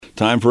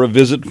Time for a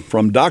visit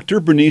from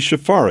Dr. Bernice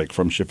Szafarek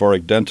from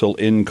Szafarek Dental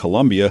in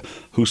Columbia,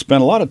 who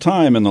spent a lot of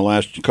time in the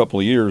last couple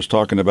of years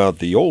talking about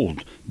the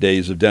old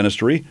days of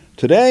dentistry.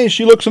 Today,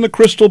 she looks in the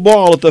crystal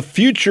ball at the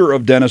future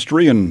of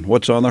dentistry and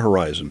what's on the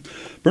horizon.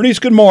 Bernice,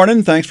 good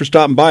morning. Thanks for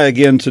stopping by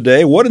again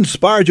today. What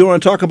inspired you to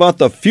want to talk about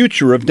the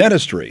future of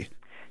dentistry?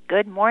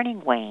 Good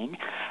morning, Wayne.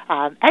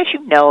 As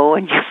you know,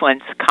 and you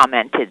once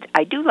commented,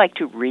 I do like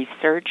to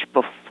research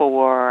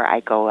before I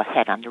go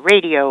ahead on the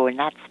radio, and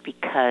that's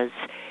because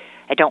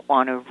I don't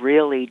want to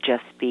really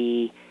just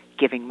be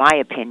giving my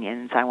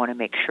opinions. I want to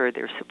make sure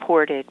they're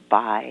supported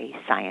by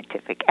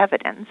scientific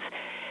evidence.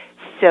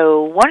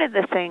 So one of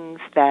the things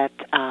that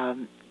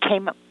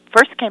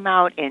first came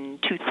out in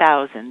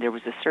 2000, there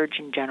was a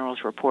Surgeon General's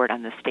report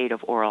on the state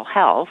of oral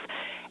health,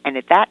 and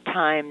at that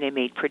time they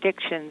made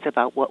predictions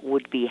about what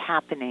would be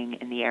happening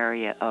in the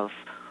area of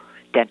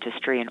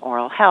dentistry and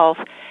oral health,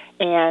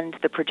 and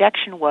the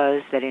projection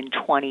was that in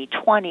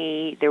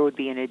 2020 there would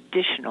be an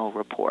additional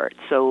report.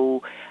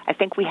 So I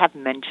think we have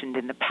mentioned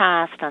in the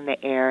past on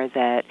the air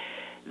that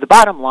the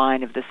bottom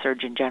line of the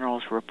Surgeon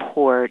General's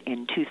report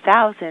in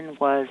 2000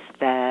 was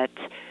that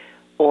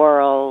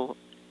oral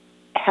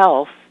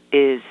health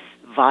is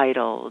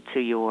vital to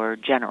your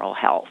general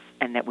health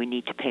and that we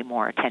need to pay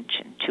more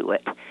attention to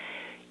it.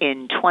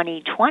 In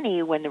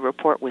 2020, when the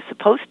report was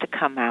supposed to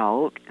come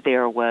out,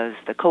 there was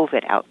the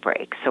COVID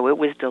outbreak, so it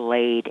was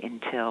delayed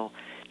until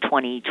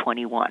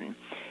 2021.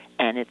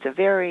 And it's a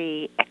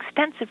very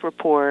extensive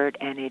report,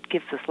 and it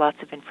gives us lots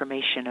of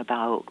information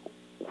about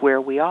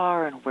where we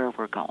are and where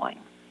we're going.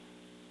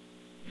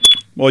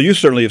 Well, you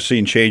certainly have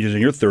seen changes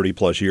in your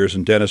 30-plus years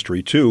in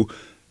dentistry, too.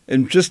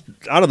 And just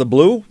out of the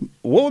blue,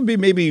 what would be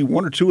maybe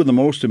one or two of the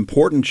most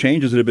important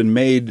changes that have been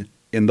made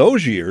in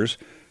those years?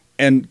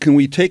 And can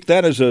we take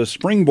that as a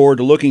springboard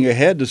to looking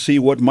ahead to see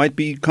what might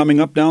be coming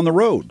up down the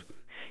road?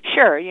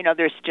 Sure.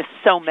 There's just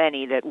so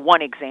many that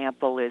one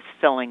example is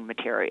filling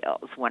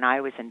materials. When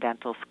I was in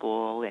dental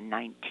school in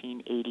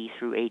 1980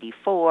 through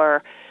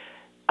 84,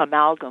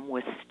 amalgam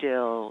was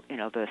still,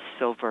 the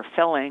silver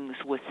fillings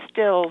was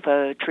still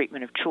the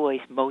treatment of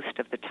choice most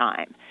of the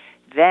time.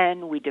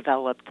 Then we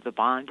developed the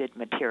bonded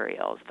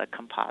materials, the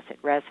composite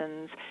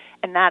resins,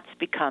 and that's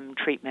become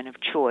treatment of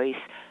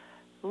choice,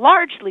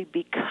 largely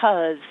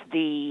because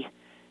the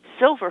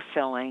silver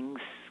fillings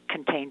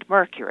contained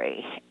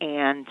mercury.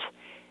 And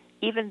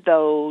even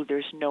though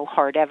there's no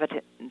hard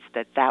evidence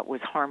that that was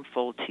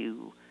harmful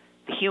to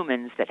the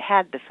humans that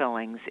had the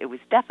fillings, it was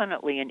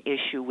definitely an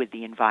issue with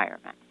the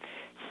environment.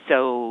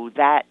 So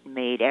that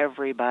made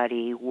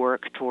everybody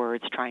work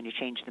towards trying to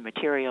change the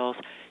materials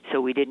so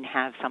we didn't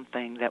have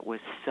something that was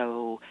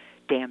so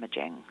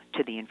damaging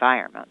to the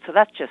environment. So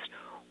that's just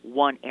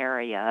one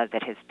area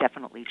that has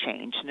definitely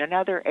changed. And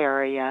another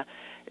area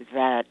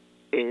that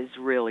is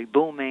really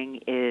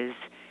booming is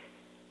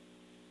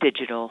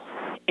digital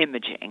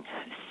imaging.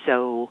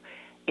 So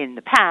in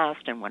the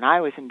past, and when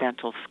I was in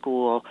dental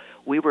school,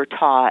 we were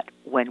taught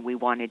when we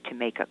wanted to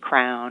make a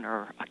crown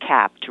or a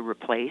cap to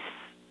replace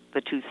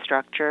the tooth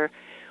structure,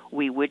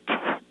 we would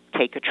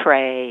take a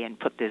tray and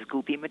put this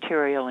goopy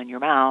material in your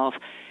mouth,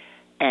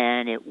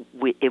 and it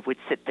would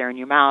sit there in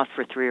your mouth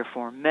for 3 or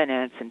 4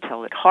 minutes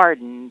until it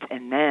hardened,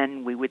 and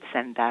then we would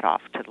send that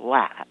off to the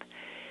lab.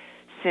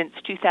 Since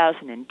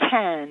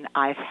 2010,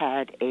 I've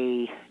had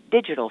a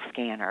digital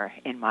scanner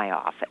in my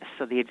office.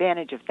 So the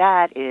advantage of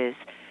that is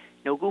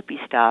no goopy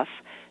stuff.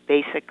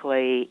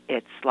 Basically,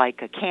 it's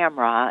like a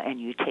camera, and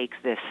you take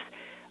this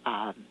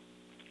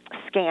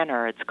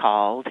scanner, it's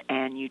called,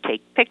 and you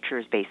take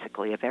pictures,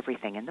 basically, of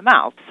everything in the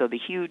mouth. So the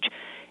huge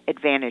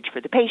advantage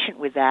for the patient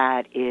with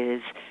that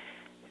is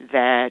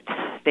that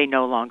they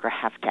no longer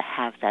have to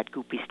have that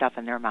goopy stuff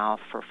in their mouth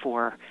for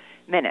 4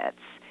 minutes.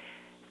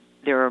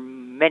 There are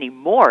many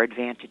more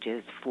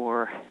advantages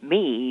for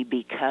me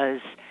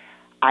because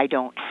I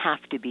don't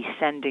have to be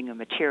sending a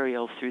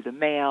material through the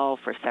mail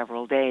for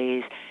several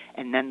days,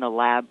 and then the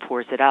lab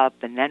pours it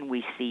up, and then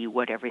we see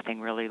what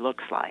everything really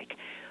looks like.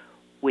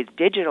 With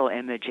digital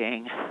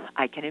imaging,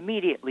 I can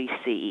immediately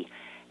see,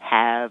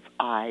 have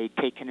I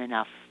taken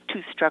enough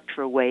tooth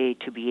structure away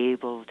to be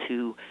able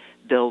to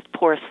build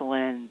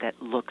porcelain that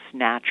looks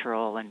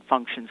natural and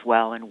functions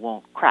well and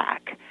won't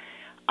crack?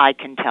 I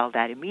can tell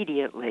that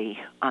immediately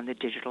on the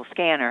digital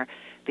scanner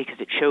because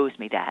it shows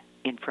me that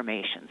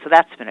information. So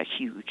that's been a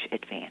huge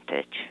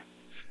advantage.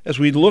 As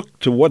we look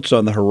to what's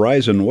on the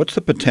horizon, what's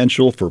the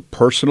potential for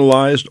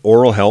personalized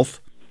oral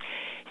health?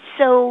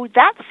 So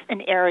that's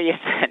an area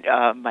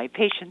that my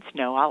patients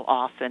know. I'll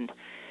often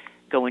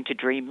go into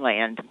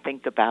dreamland and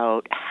think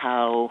about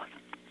how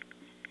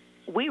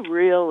we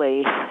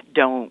really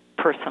don't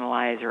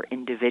personalize or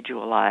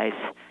individualize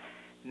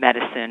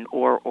medicine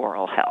or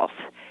oral health.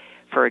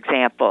 For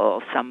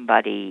example,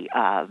 somebody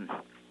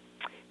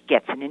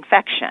gets an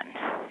infection,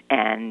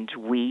 and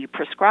we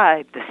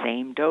prescribe the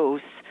same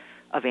dose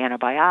of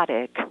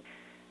antibiotic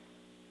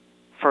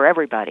for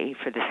everybody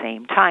for the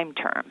same time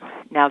term.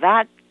 Now,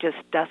 that just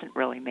doesn't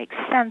really make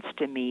sense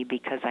to me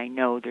because I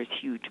know there's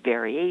huge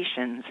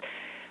variations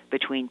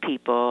between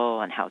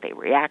people and how they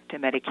react to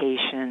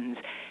medications,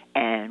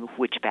 on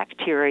which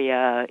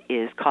bacteria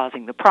is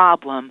causing the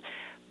problem,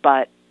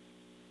 but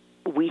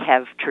we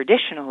have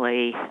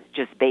traditionally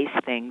just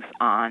based things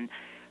on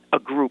a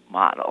group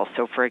model.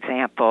 So, for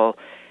example,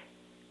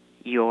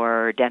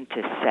 your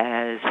dentist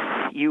says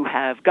you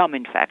have gum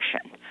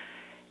infection,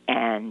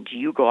 and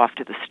you go off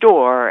to the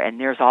store, and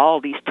there's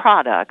all these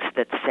products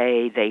that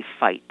say they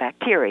fight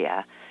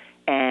bacteria,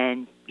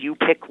 and you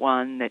pick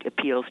one that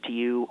appeals to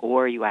you,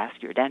 or you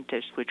ask your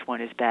dentist which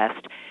one is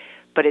best,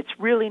 but it's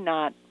really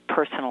not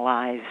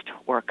personalized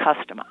or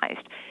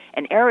customized.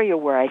 An area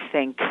where I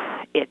think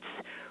it's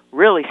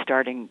really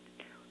starting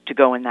to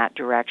go in that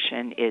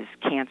direction is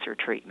cancer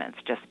treatments,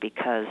 just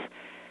because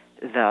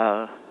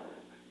the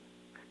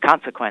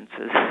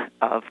consequences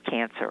of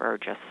cancer are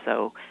just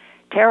so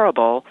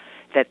terrible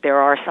that there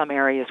are some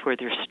areas where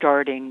they're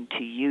starting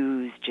to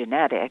use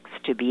genetics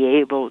to be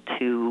able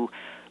to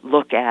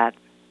look at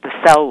the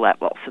cell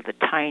level, so the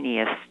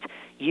tiniest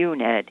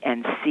unit,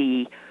 and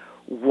see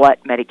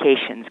what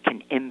medications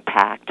can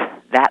impact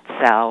that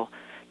cell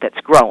that's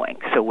growing.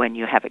 So when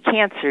you have a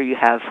cancer, you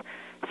have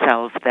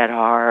cells that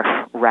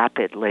are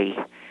rapidly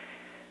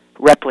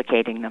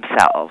replicating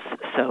themselves.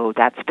 So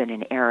that's been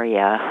an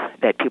area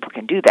that people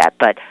can do that.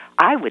 But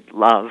I would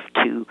love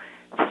to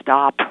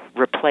stop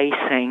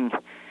replacing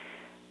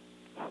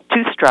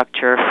tooth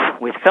structure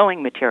with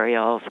filling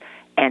materials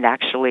and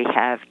actually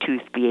have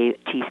teeth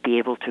be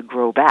able to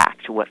grow back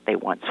to what they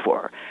once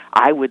were.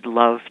 I would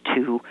love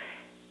to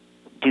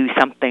do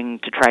something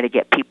to try to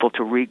get people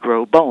to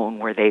regrow bone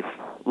where they've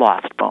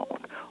lost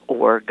bone,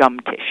 or gum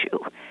tissue.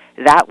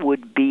 That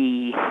would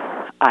be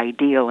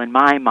ideal in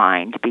my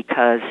mind,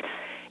 because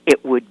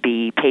it would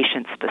be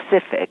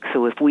patient-specific.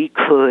 So if we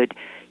could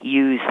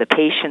use the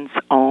patient's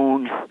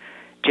own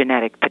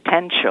genetic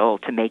potential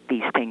to make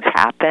these things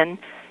happen,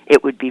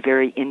 it would be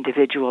very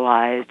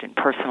individualized and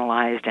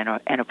personalized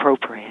and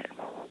appropriate.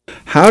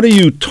 How do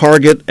you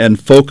target and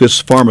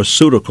focus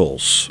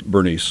pharmaceuticals,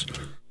 Bernice?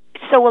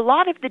 So a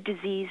lot of the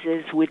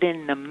diseases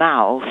within the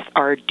mouth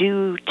are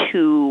due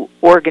to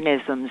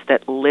organisms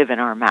that live in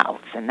our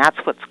mouths, and that's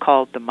what's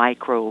called the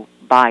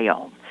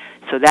microbiome.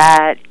 So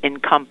that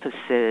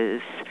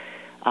encompasses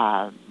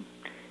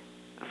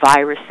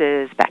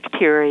viruses,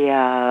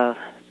 bacteria,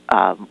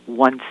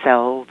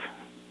 one-celled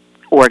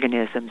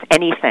organisms,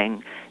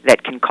 anything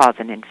that can cause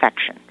an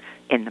infection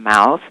in the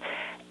mouth.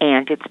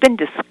 And it's been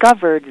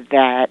discovered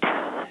that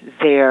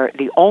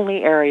the only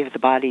area of the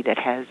body that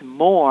has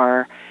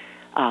more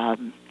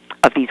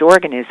of these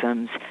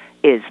organisms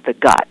is the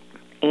gut.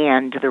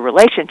 And the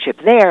relationship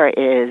there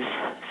is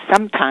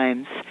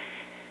sometimes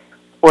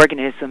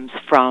organisms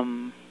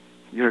from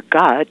your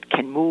gut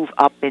can move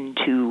up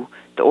into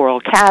the oral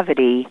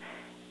cavity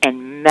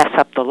and mess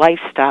up the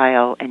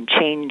lifestyle and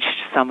change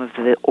some of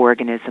the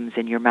organisms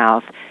in your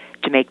mouth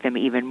to make them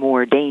even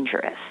more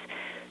dangerous.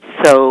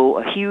 So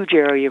a huge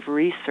area of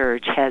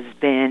research has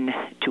been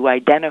to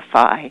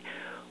identify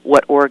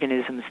what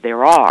organisms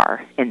there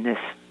are in this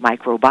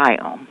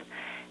microbiome,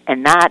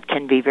 and that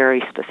can be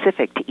very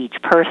specific to each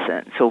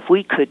person. So if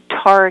we could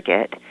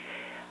target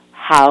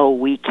how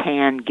we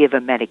can give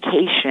a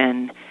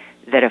medication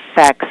that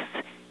affects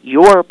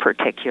your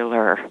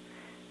particular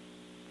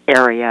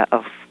area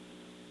of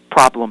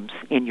problems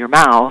in your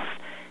mouth,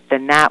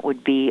 then that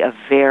would be a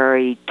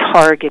very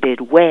targeted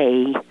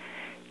way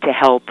to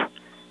help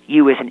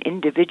you as an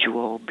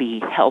individual be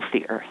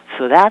healthier.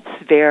 So that's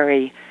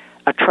very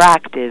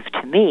attractive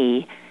to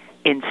me,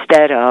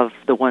 instead of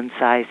the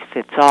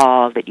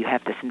one-size-fits-all that you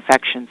have this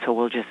infection, so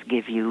we'll just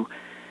give you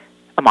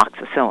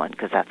amoxicillin,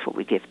 because that's what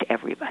we give to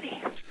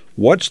everybody.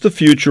 What's the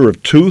future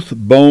of tooth,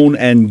 bone,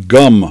 and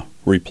gum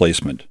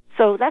replacement?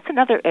 So that's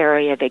another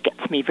area that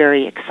gets me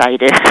very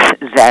excited,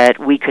 that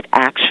we could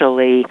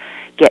actually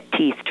get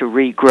teeth to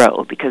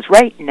regrow, because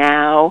right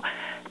now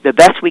the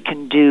best we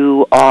can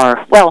do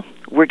are, well,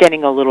 we're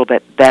getting a little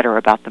bit better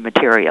about the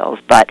materials,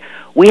 but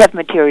we have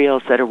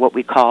materials that are what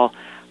we call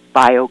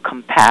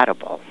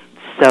biocompatible.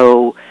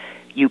 So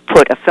you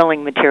put a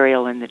filling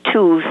material in the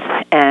tooth,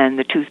 and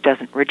the tooth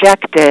doesn't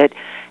reject it,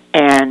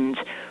 and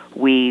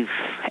we've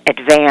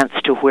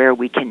advanced to where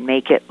we can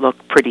make it look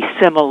pretty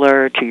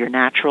similar to your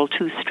natural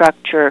tooth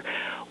structure.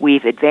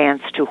 We've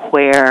advanced to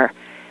where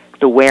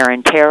the wear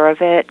and tear of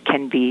it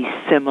can be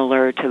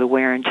similar to the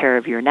wear and tear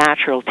of your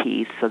natural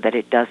teeth, so that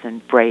it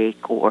doesn't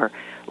break or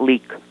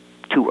leak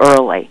too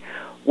early.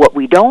 What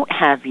we don't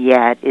have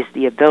yet is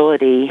the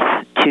ability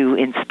to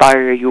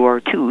inspire your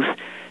tooth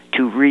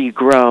to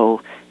regrow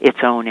its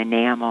own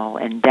enamel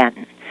and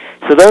dentin.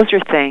 So those are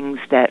things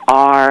that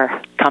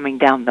are coming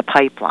down the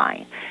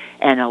pipeline.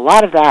 And a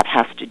lot of that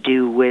has to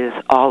do with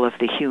all of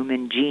the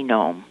human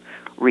genome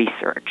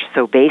research.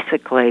 So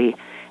basically,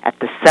 at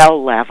the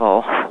cell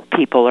level,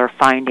 people are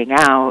finding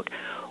out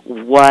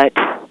what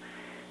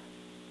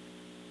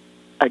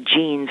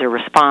genes are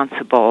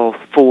responsible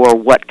for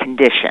what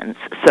conditions.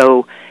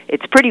 So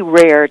it's pretty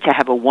rare to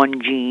have a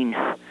one-gene,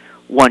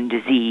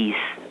 one-disease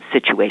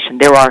situation.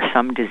 There are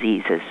some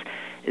diseases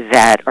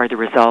that are the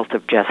result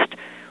of just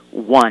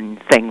one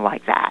thing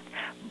like that.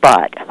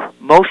 But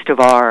most of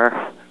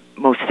our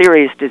most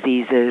serious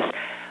diseases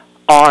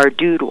are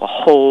due to a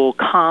whole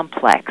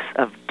complex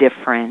of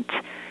different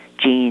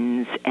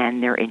genes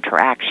and their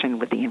interaction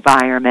with the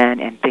environment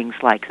and things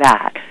like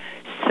that.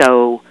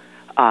 So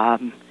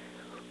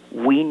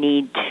we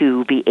need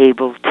to be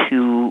able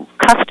to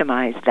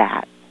customize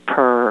that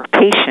per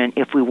patient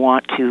if we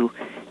want to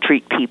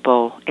treat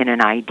people in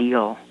an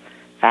ideal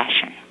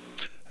fashion.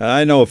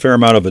 I know a fair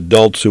amount of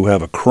adults who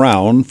have a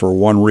crown for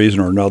one reason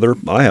or another.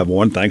 I have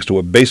one thanks to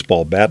a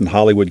baseball bat in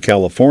Hollywood,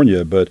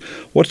 California. But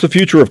what's the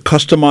future of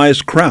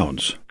customized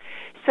crowns?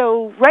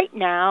 So right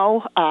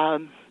now,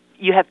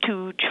 you have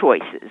two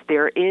choices.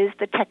 There is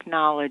the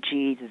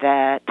technology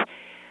that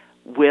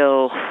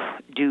will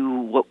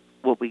do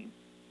what we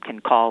can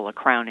call a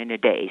crown in a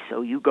day.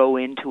 So you go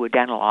into a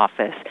dental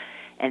office,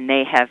 and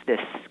they have this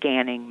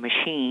scanning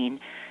machine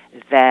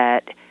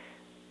that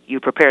you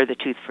prepare the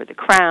tooth for the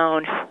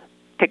crown.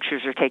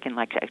 Pictures are taken,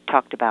 like I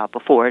talked about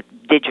before,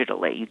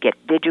 digitally. You get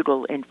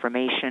digital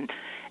information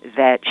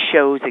that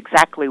shows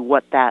exactly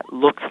what that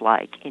looks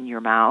like in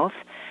your mouth.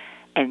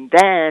 And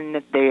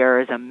then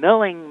there is a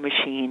milling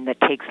machine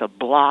that takes a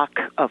block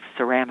of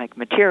ceramic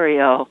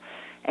material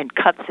and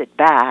cuts it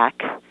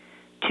back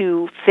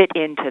to fit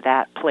into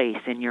that place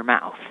in your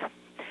mouth.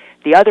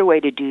 The other way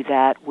to do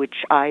that, which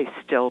I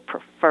still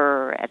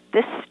prefer at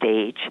this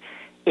stage,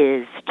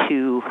 is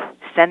to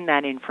send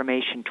that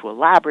information to a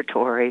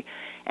laboratory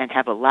and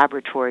have a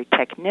laboratory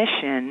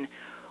technician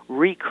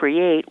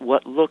recreate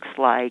what looks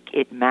like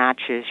it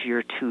matches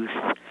your tooth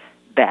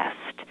best.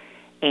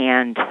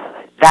 And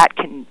that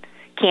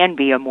can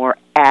be a more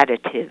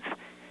additive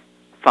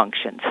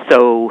function.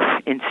 So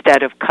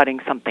instead of cutting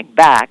something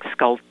back,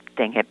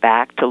 sculpting it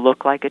back to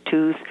look like a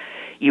tooth,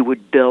 you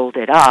would build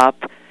it up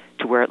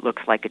to where it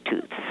looks like a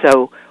tooth.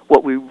 So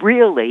what we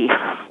really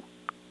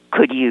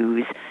could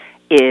use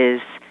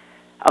is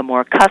a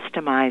more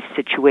customized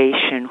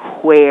situation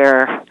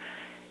where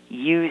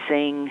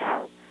using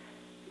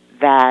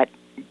that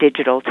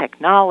digital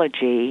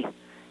technology,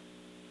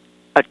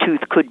 a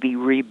tooth could be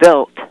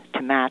rebuilt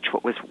to match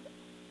what was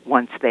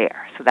once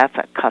there. So that's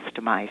a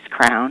customized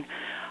crown.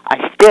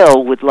 I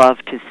still would love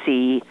to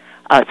see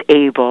us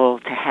able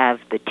to have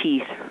the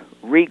teeth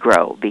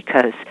regrow,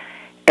 because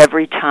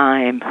every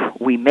time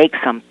we make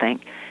something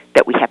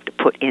that we have to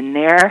put in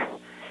there,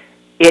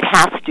 it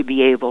has to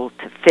be able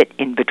to fit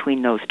in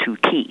between those two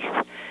teeth.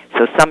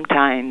 So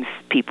sometimes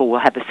people will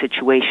have a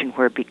situation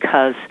where,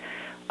 because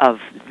of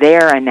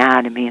their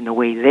anatomy and the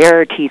way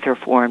their teeth are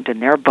formed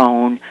and their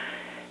bone,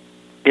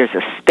 there's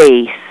a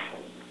space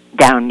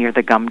down near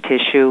the gum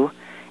tissue,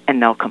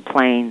 and they'll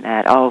complain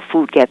that,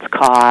 food gets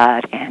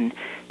caught, and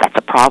that's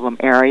a problem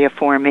area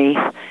for me.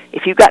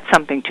 If you got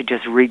something to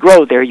just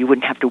regrow there, you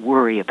wouldn't have to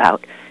worry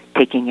about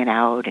taking it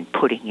out and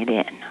putting it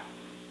in.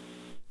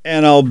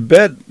 And I'll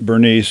bet,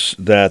 Bernice,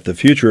 that the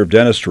future of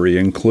dentistry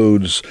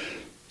includes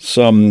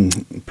some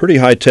pretty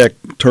high-tech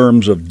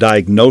terms of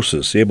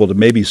diagnosis, able to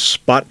maybe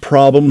spot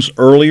problems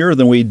earlier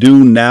than we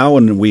do now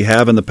and we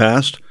have in the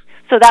past?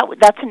 So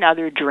that's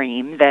another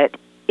dream, that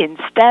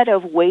instead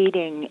of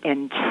waiting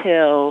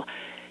until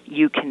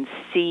you can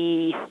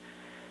see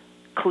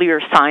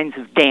clear signs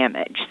of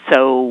damage.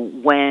 So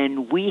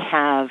when we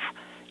have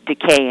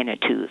decay in a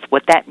tooth,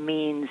 what that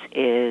means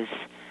is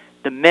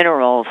the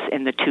minerals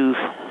in the tooth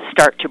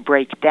start to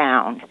break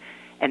down,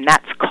 and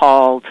that's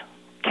called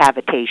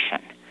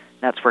cavitation.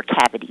 That's where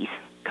cavities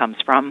comes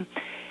from.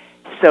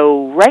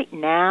 So right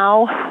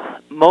now,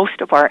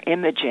 most of our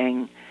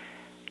imaging,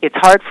 it's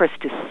hard for us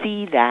to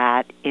see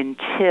that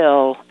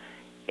until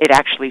it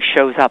actually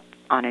shows up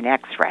on an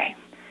X-ray.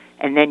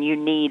 And then you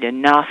need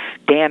enough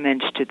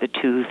damage to the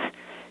tooth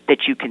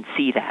that you can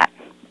see that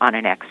on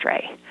an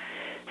X-ray.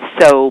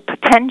 So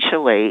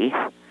potentially,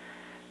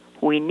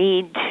 we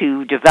need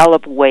to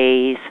develop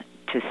ways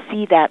to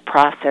see that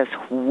process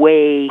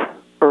way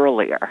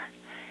earlier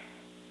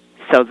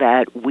so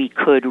that we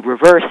could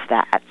reverse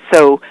that.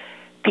 So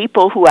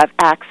people who have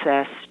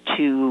access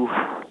to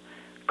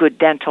good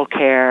dental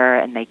care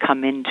and they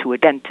come into a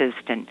dentist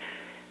and,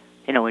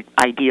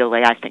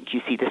 ideally I think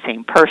you see the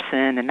same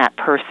person, and that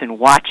person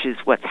watches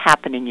what's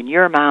happening in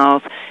your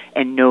mouth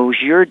and knows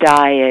your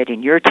diet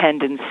and your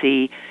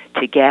tendency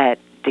to get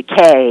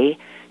decay,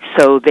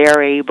 so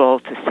they're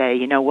able to say,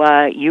 you know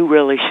what, you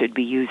really should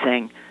be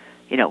using,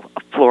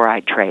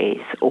 fluoride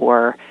trays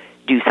or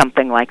do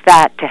something like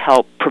that to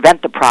help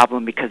prevent the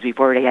problem, because we've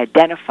already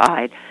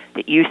identified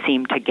that you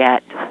seem to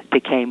get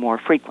decay more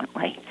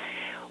frequently.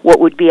 What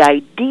would be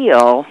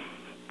ideal,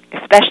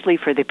 especially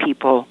for the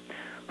people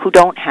who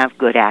don't have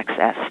good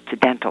access to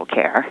dental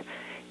care,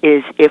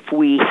 is if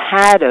we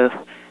had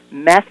a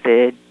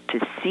method to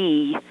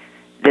see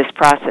this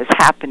process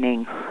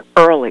happening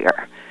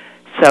earlier.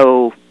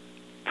 So,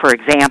 for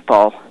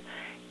example,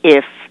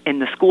 if in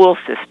the school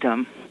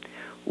system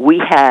we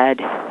had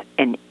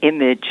an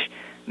image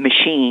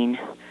machine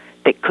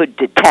that could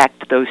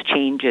detect those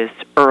changes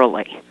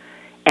early,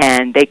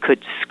 and they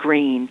could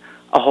screen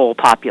a whole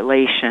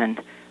population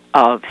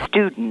of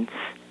students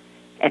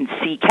and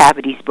see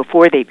cavities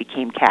before they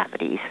became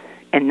cavities,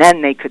 and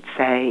then they could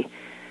say,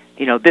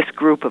 this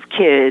group of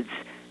kids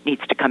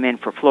needs to come in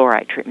for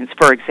fluoride treatments,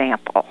 for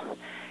example.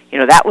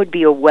 That would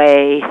be a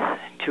way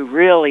to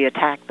really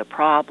attack the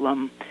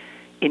problem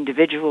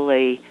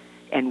individually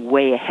and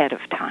way ahead of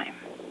time.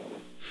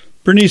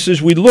 Bernice,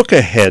 as we look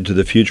ahead to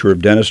the future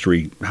of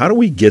dentistry, how do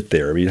we get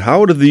there? I mean,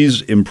 how do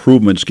these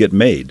improvements get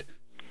made?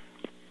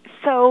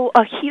 So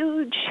a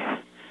huge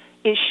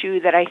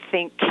issue that I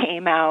think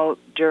came out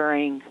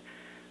during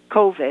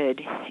COVID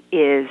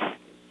is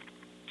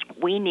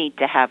we need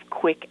to have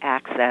quick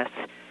access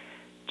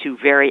to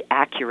very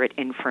accurate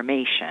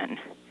information,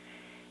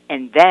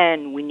 and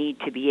then we need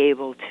to be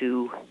able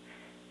to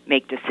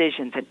make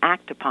decisions and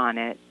act upon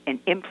it and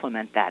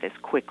implement that as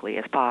quickly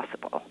as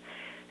possible.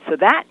 So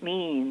that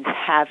means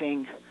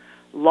having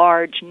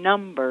large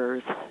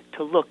numbers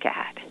to look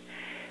at.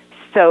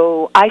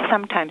 So I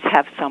sometimes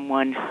have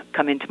someone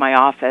come into my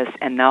office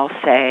and they'll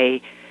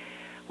say,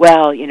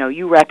 well,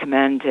 you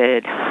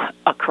recommended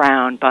a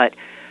crown, but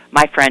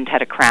my friend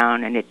had a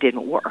crown and it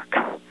didn't work.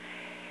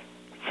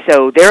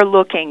 So they're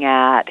looking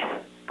at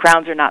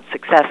crowns are not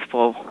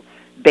successful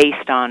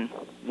based on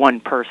one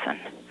person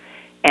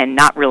and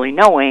not really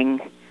knowing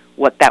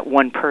what that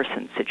one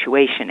person's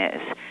situation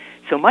is.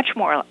 So much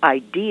more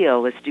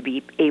ideal is to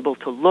be able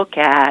to look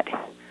at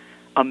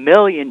 1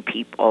 million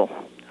people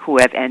who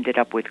have ended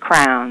up with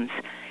crowns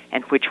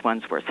and which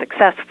ones were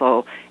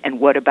successful, and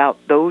what about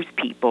those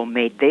people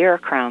made their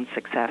crowns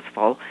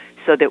successful,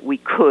 so that we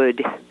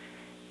could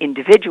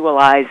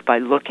individualize by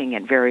looking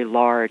at very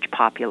large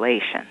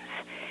populations.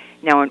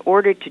 Now, in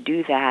order to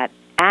do that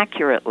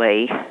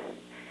accurately,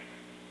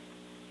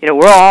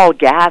 we're all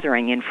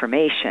gathering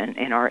information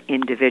in our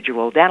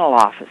individual dental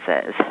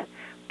offices,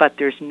 but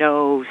there's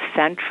no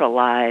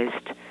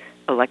centralized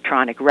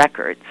electronic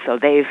record. So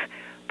they've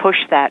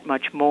pushed that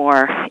much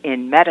more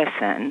in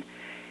medicine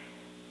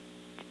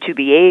to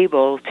be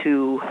able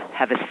to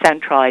have a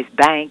centralized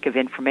bank of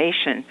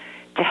information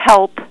to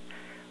help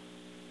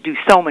do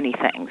so many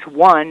things.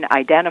 One,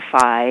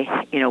 identify,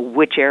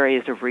 which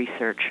areas of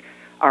research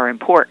are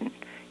important.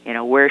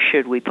 Where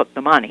should we put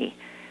the money?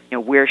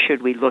 Where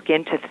should we look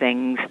into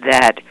things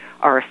that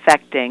are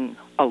affecting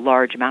a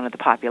large amount of the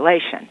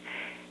population?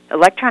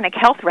 Electronic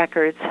health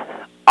records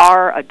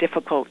are a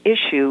difficult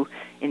issue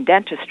in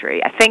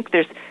dentistry. I think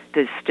the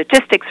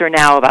statistics are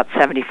now about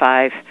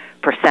 75%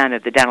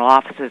 of the dental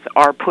offices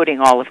are putting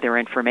all of their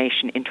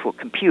information into a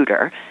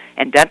computer,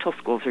 and dental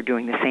schools are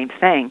doing the same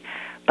thing,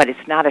 but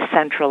it's not a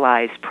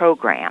centralized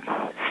program,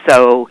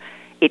 so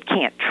it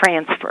can't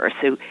transfer.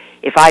 So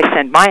if I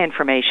send my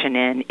information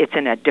in, it's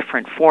in a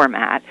different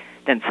format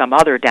than some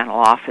other dental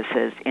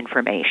office's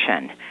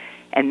information.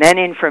 And then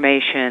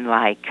information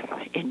like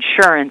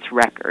insurance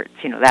records,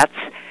 that's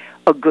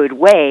a good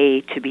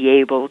way to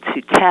be able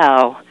to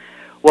tell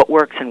what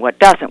works and what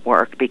doesn't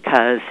work,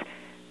 because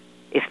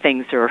if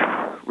things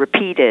are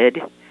repeated,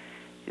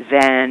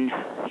 then,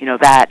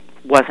 that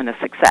wasn't a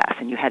success,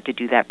 and you had to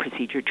do that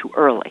procedure too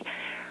early.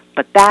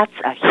 But that's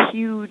a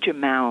huge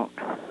amount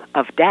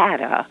of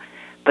data,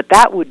 but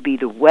that would be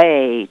the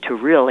way to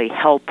really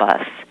help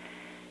us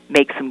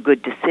make some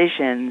good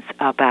decisions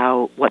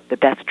about what the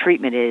best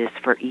treatment is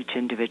for each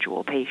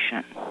individual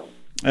patient.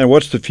 And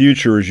what's the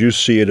future, as you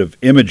see it, of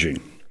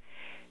imaging?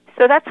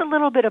 So that's a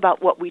little bit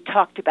about what we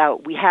talked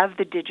about. We have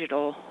the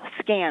digital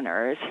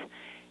scanners,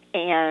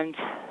 and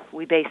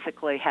we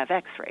basically have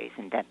x-rays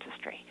in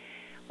dentistry.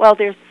 Well,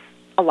 there's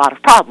a lot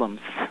of problems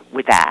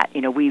with that.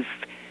 We've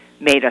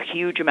made a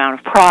huge amount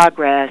of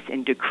progress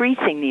in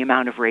decreasing the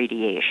amount of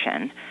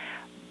radiation,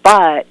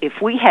 but if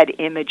we had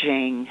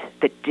imaging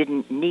that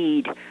didn't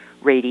need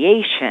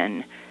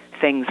radiation,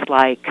 things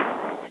like,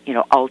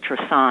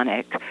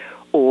 ultrasonic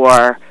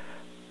or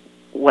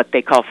what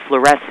they call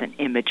fluorescent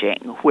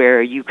imaging,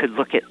 where you could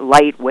look at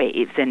light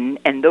waves,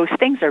 and those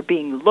things are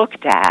being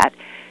looked at.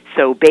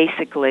 So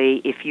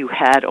basically, if you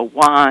had a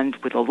wand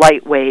with a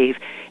light wave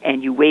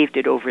and you waved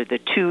it over the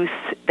tooth,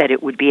 that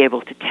it would be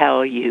able to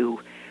tell you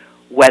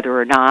whether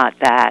or not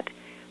that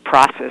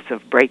process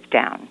of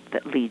breakdown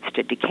that leads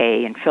to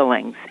decay and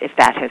fillings, if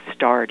that has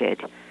started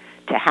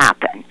to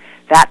happen.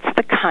 That's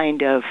the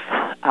kind of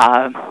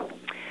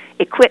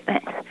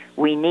equipment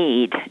we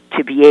need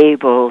to be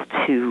able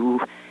to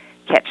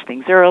catch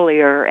things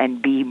earlier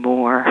and be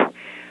more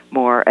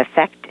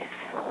effective.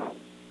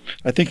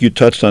 I think you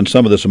touched on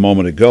some of this a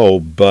moment ago,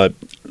 but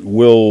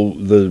will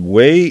the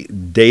way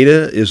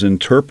data is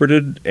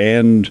interpreted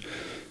and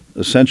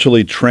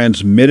essentially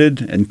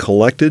transmitted and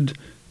collected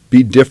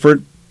be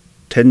different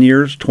 10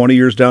 years, 20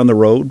 years down the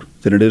road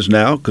than it is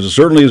now? Because it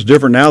certainly is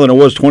different now than it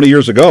was 20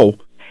 years ago.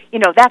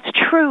 That's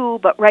true,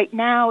 but right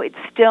now it's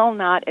still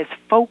not as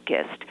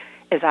focused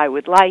as I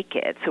would like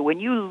it. So when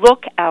you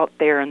look out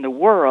there in the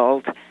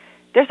world,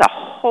 there's a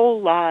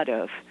whole lot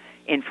of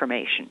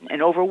information,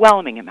 an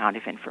overwhelming amount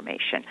of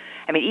information.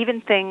 I mean,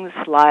 even things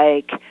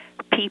like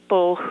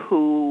people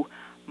who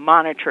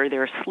monitor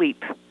their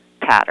sleep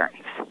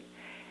patterns.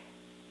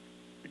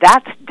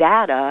 That's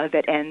data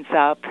that ends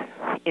up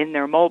in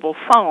their mobile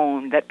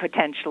phone that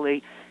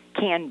potentially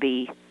can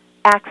be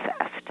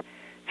accessed.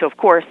 So, of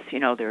course,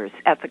 there's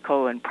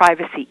ethical and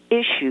privacy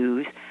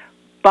issues,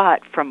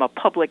 but from a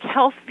public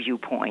health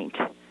viewpoint,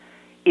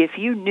 if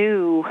you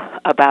knew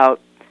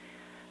about,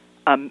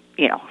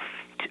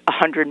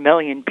 100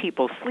 million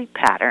people's sleep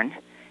pattern,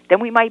 then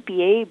we might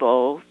be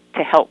able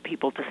to help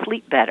people to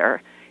sleep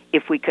better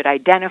if we could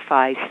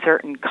identify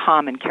certain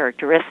common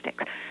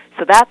characteristics.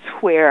 So that's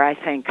where I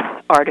think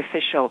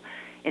artificial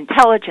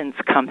intelligence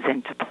comes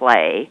into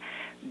play,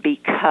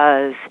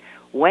 because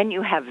when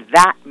you have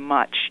that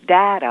much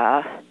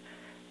data,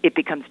 it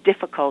becomes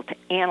difficult to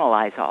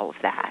analyze all of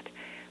that.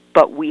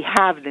 But we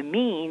have the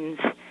means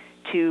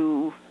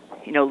to,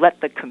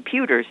 let the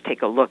computers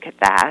take a look at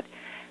that,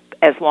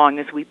 as long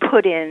as we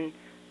put in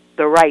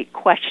the right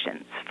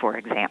questions, for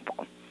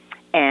example.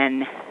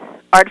 And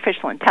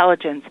artificial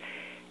intelligence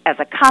as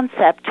a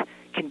concept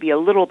can be a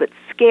little bit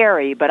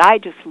scary, but I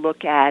just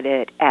look at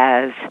it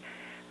as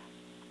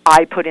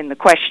I put in the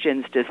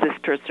questions, does this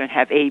person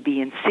have A,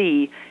 B, and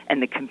C,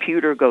 and the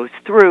computer goes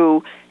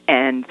through,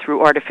 and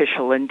through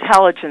artificial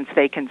intelligence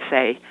they can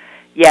say,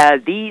 yeah,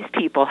 these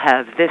people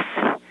have this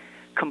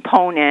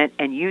component,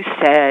 and you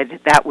said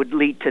that would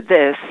lead to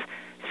this,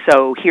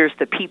 so here's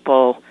the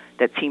people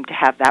that seem to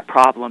have that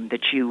problem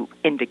that you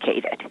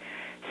indicated.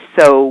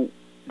 So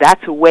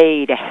that's a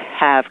way to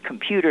have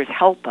computers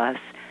help us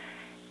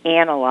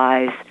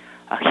analyze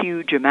a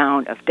huge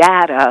amount of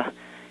data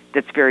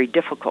that's very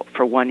difficult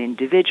for one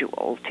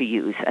individual to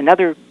use.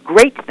 Another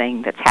great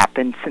thing that's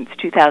happened since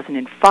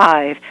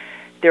 2005,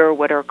 there are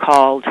what are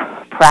called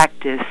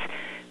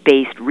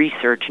practice-based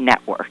research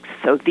networks.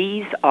 So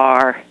these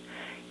are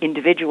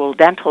individual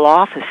dental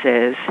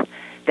offices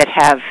that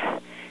have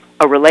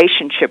a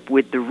relationship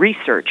with the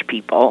research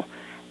people,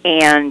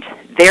 and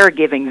they're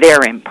giving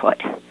their input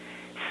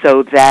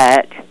so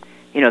that,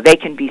 they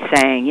can be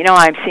saying,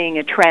 I'm seeing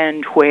a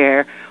trend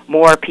where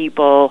more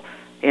people,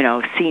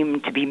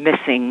 seem to be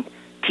missing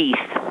teeth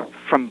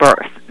from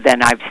birth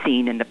than I've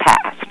seen in the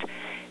past.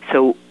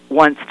 So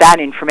once that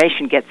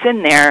information gets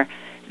in there,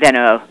 then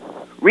a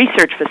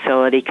research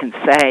facility can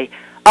say,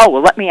 oh,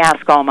 well, let me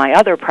ask all my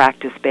other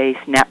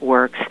practice-based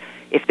networks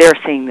if they're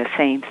seeing the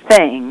same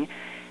thing.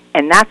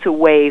 And that's a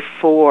way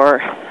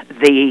for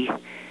the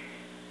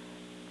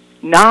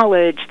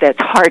knowledge that's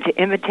hard to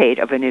imitate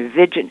of an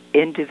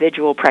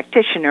individual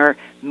practitioner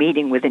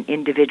meeting with an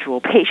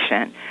individual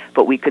patient,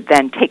 but we could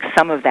then take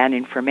some of that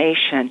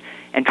information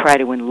and try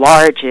to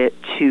enlarge it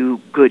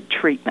to good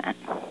treatment.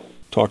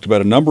 Talked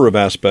about a number of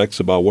aspects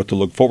about what to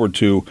look forward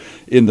to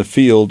in the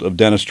field of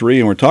dentistry,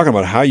 and we're talking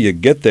about how you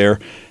get there.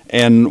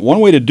 And one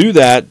way to do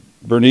that,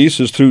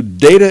 Bernice, is through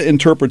data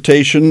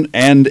interpretation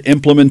and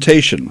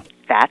implementation.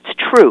 That's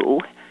true.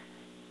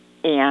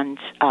 And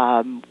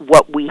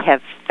what we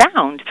have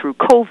found through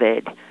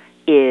COVID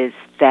is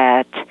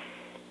that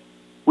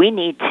we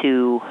need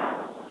to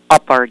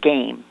up our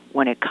game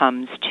when it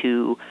comes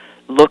to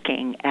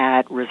looking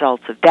at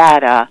results of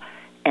data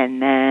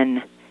and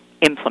then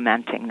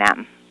implementing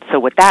them. So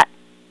what that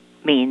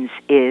means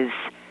is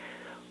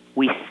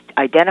we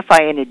identify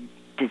a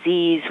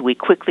disease, we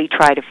quickly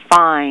try to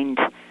find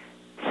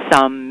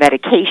some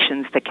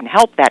medications that can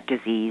help that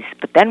disease,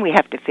 but then we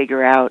have to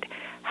figure out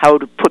how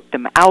to put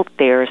them out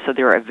there so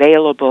they're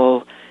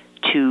available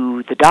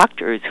to the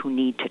doctors who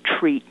need to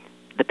treat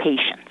the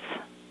patients.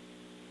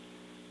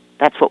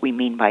 That's what we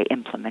mean by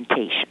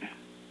implementation.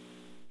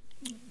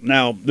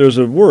 Now, there's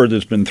a word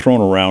that's been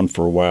thrown around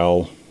for a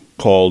while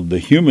called the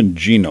human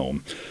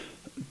genome.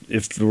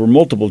 If there were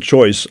multiple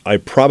choice, I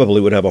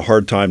probably would have a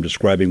hard time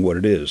describing what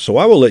it is. So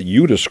I will let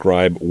you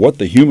describe what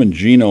the human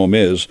genome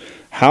is,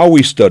 how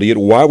we study it,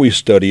 why we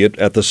study it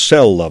at the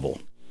cell level.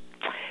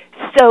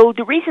 So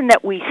the reason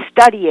that we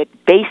study it,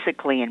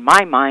 basically, in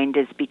my mind,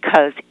 is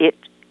because it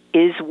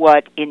is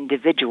what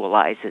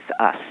individualizes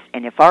us.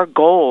 And if our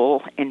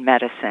goal in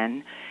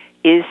medicine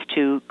is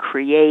to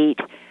create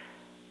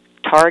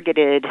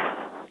targeted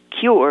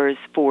cures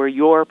for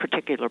your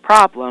particular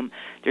problem,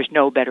 there's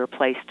no better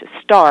place to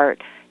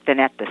start than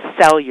at the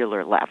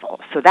cellular level.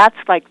 So that's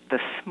like the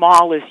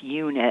smallest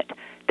unit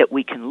that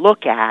we can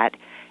look at,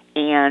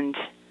 and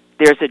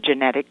there's a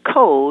genetic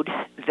code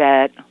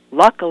that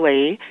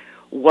luckily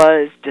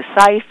was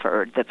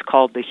deciphered that's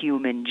called the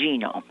human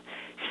genome.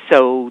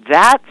 So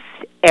that's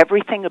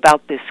everything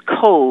about this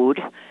code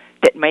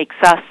that makes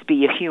us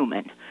be a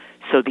human.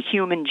 So the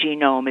human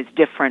genome is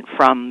different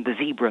from the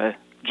zebra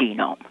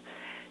genome.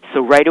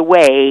 So right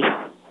away,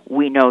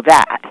 we know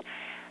that.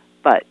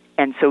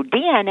 And so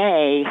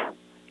DNA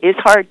is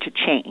hard to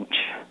change.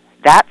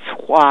 That's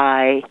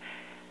why,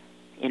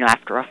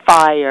 after a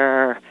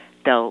fire,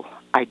 they'll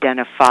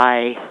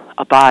identify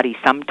a body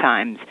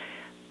sometimes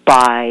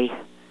by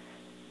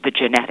the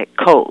genetic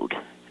code.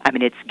 I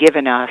mean, it's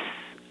given us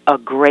a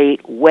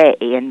great way.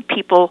 And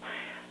people,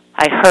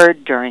 I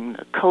heard during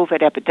the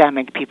COVID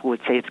epidemic, people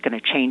would say it's going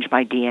to change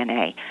my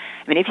DNA.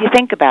 I mean, if you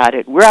think about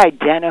it, we're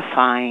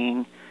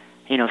identifying,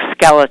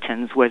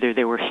 skeletons, whether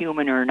they were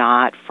human or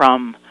not,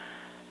 from,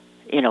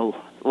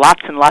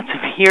 lots and lots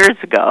of years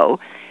ago.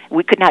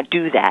 We could not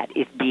do that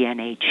if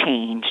DNA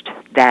changed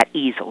that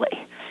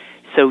easily.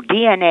 So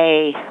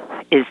DNA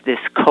is this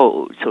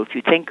code. So if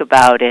you think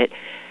about it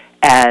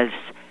as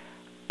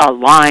a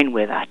line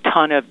with a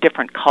ton of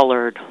different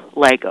colored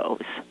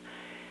Legos,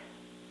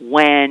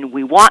 when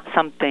we want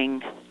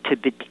something to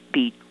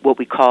be what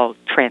we call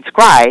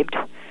transcribed,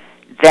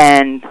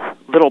 then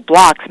little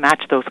blocks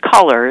match those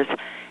colors,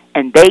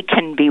 and they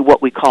can be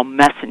what we call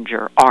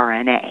messenger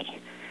RNA.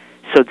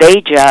 So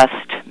they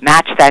just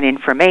match that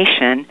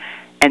information,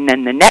 and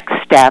then the next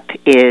step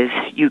is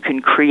you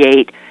can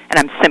create, and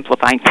I'm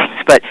simplifying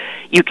things, but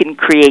you can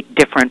create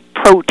different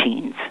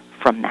proteins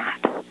from that.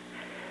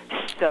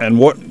 So, and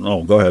what?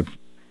 Oh, go ahead.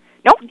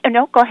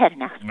 No, go ahead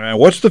and ask.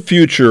 What's the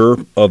future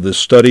of the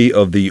study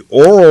of the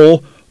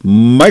oral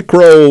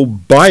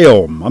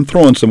microbiome? I'm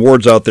throwing some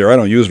words out there I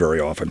don't use very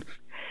often.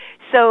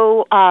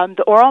 So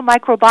the oral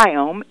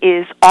microbiome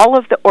is all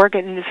of the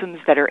organisms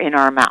that are in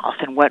our mouth.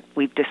 And what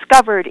we've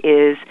discovered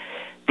is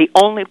the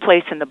only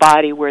place in the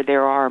body where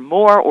there are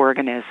more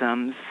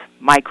organisms,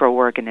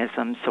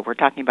 microorganisms, so we're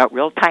talking about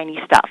real tiny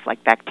stuff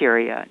like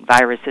bacteria and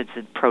viruses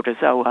and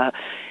protozoa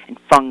and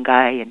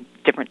fungi and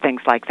different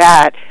things like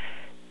that.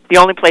 The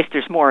only place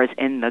there's more is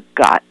in the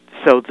gut.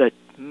 So the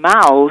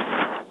mouth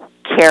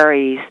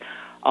carries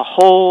a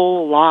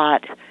whole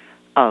lot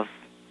of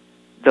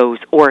those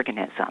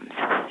organisms.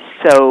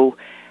 So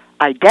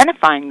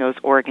identifying those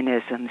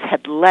organisms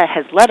has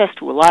led us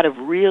to a lot of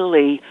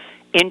really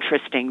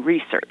interesting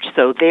research.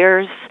 So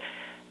there's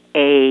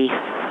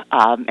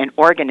an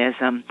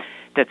organism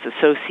that's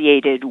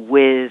associated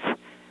with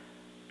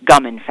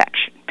gum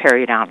infection,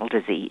 periodontal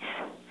disease.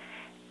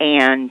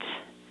 And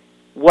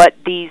what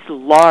these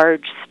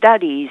large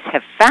studies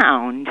have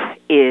found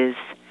is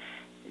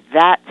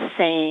that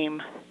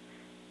same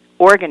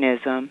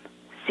organism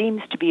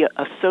seems to be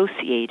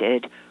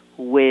associated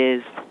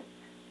with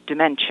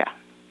dementia.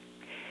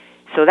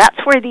 So that's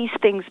where these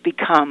things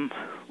become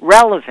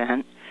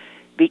relevant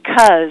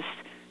because,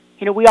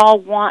 we all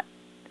want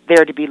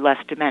there to be less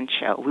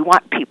dementia. We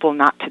want people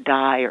not to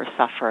die or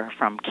suffer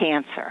from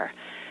cancer.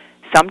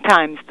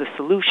 Sometimes the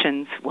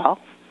solutions,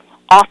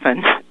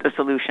 often the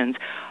solutions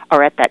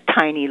are at that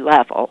tiny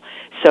level.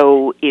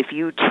 So if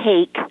you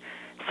take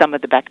some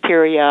of the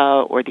bacteria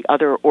or the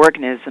other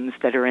organisms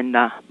that are in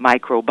the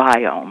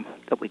microbiome,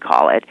 that we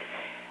call it,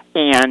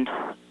 and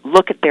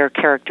look at their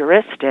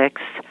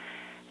characteristics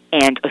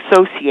and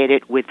associate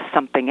it with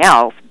something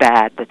else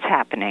bad that's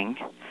happening,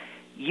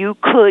 you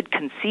could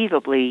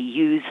conceivably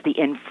use the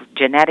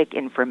genetic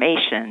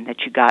information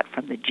that you got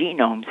from the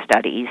genome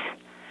studies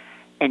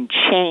and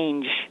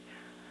change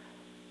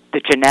the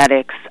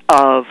genetics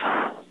of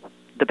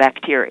the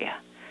bacteria.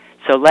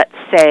 So let's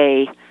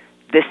say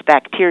this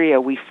bacteria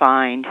we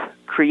find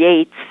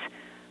creates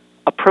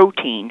a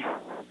protein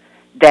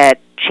that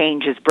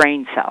changes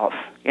brain cells.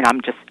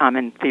 I'm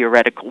in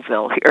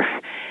theoreticalville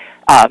here,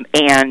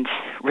 and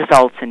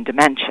results in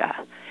dementia.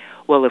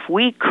 Well, if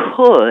we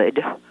could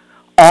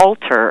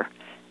alter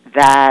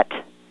that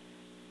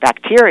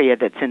bacteria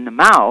that's in the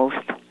mouth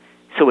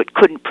so it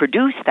couldn't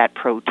produce that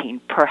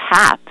protein,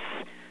 perhaps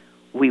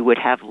we would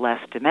have less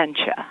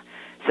dementia.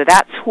 So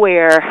that's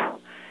where,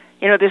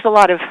 there's a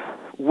lot of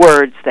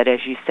words that, as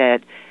you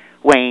said,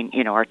 Wayne,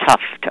 are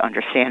tough to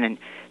understand. And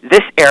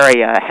this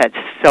area had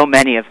so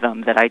many of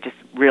them that I just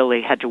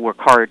really had to work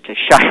hard to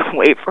shy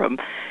away from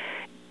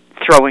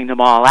throwing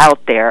them all out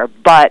there.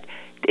 But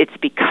it's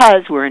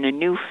because we're in a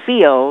new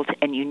field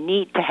and you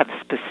need to have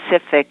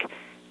specific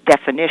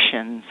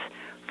definitions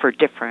for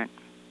different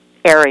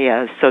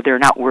areas so they're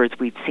not words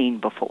we've seen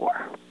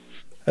before.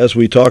 As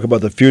we talk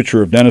about the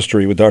future of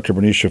dentistry with Dr.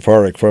 Bernice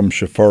Szafarek from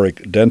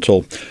Szafarek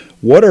Dental,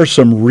 what are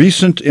some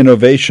recent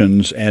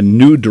innovations and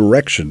new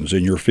directions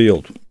in your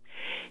field?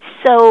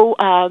 So,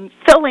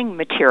 filling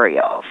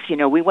materials.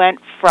 We went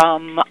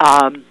from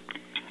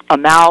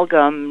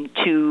amalgam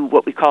to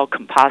what we call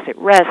composite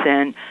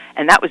resin,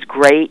 and that was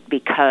great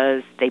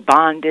because they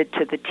bonded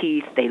to the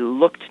teeth, they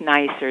looked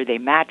nicer, they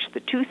matched the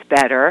tooth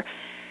better,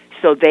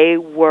 so they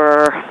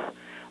were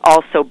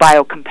also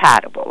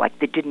biocompatible, like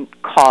they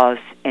didn't cause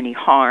any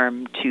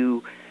harm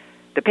to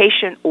the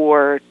patient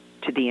or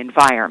to the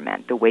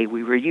environment the way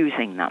we were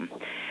using them.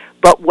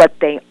 But what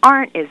they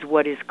aren't is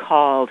what is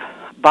called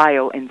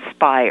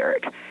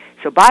bio-inspired.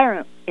 So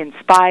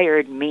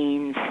bio-inspired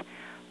means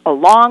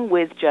along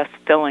with just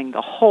filling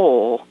the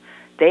hole,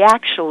 they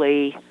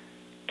actually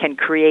can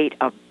create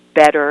a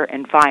better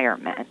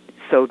environment.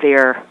 So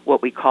they're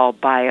what we call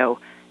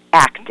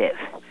bioactive.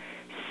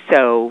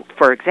 So,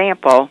 for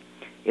example,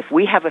 if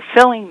we have a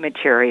filling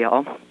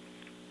material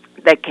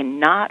that can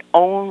not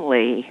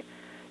only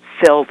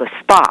fill the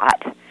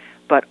spot,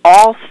 but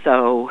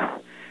also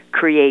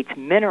creates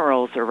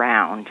minerals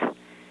around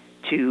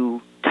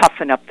to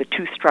toughen up the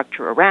tooth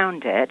structure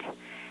around it,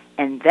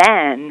 and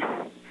then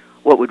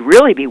what would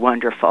really be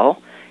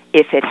wonderful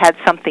if it had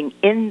something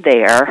in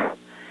there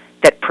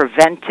that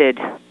prevented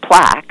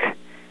plaque.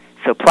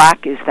 So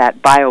plaque is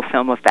that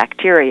biofilm of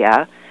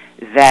bacteria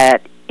that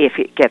if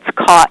it gets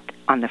caught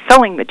on the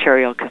filling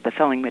material, because the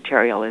filling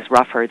material is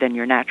rougher than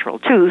your natural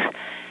tooth,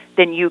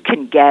 then you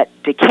can get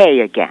decay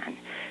again.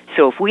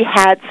 So if we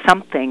had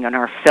something in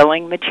our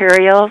filling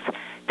materials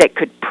that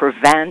could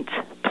prevent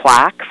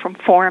plaque from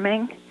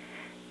forming,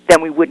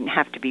 then we wouldn't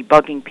have to be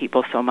bugging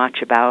people so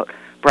much about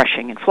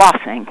brushing and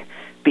flossing,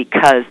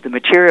 because the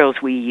materials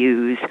we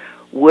use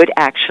would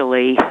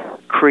actually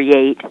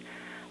create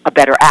a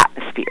better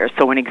atmosphere.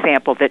 So an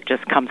example that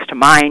just comes to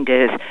mind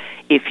is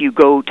if you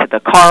go to the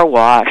car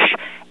wash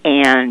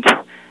and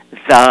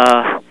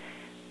the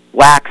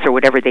wax or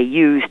whatever they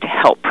use to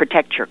help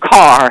protect your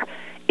car,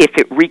 if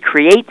it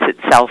recreates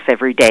itself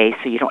every day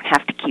so you don't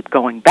have to keep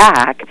going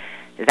back,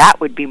 that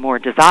would be more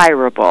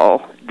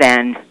desirable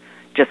than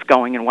just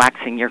going and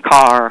waxing your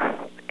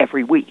car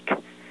every week.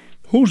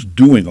 Who's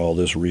doing all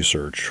this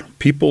research?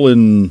 People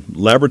in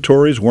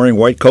laboratories wearing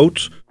white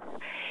coats?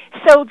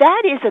 So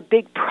that is a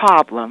big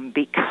problem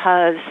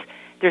because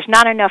there's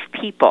not enough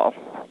people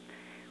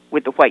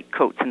with the white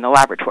coats in the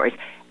laboratories.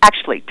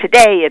 Actually,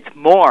 today it's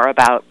more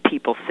about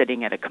people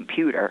sitting at a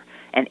computer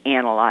and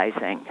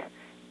analyzing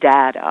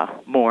data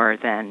more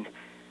than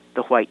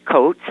the white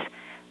coats.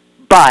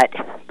 But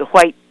the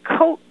white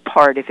coat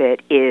part of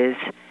it is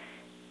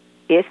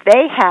if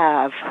they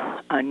have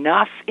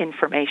enough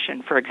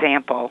information, for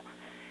example,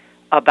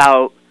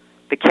 about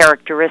the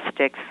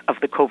characteristics of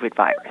the COVID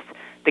virus,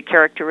 the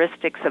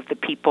characteristics of the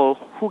people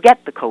who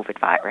get the COVID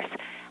virus.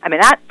 I mean,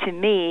 that to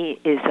me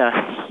is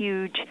a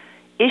huge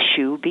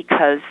issue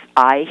because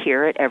I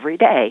hear it every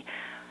day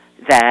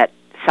that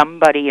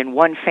somebody in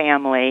one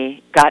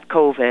family got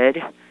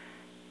COVID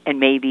and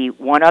maybe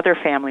one other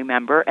family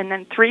member, and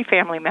then 3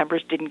 family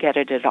members didn't get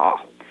it at all.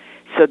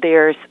 So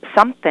there's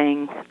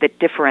something that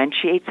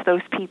differentiates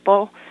those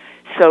people.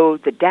 So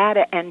the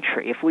data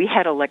entry, if we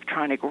had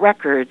electronic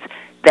records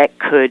that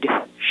could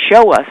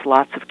show us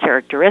lots of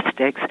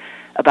characteristics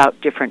about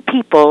different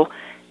people,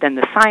 then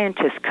the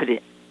scientists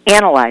could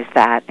analyze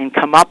that and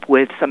come up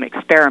with some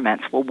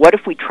experiments. Well, what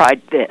if we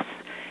tried this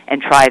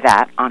and try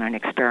that on an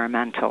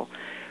experimental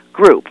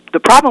group?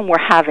 The problem we're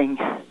having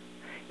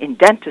in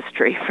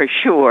dentistry, for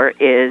sure,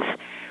 is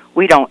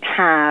we don't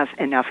have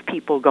enough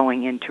people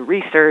going into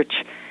research,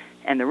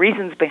 and the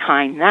reasons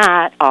behind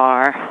that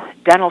are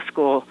dental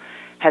school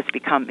has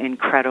become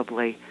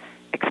incredibly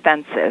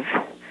expensive,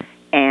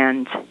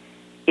 and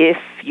if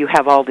you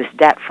have all this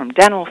debt from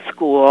dental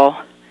school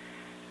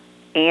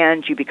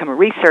and you become a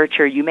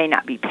researcher, you may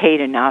not be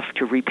paid enough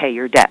to repay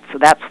your debt. So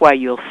that's why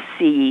you'll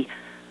see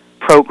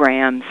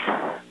programs,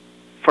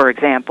 for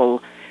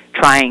example,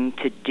 trying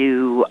to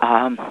do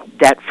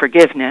debt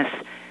forgiveness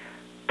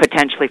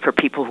potentially for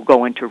people who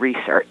go into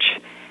research.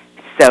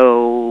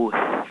 So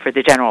for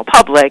the general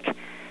public,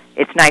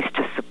 it's nice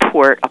to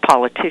support a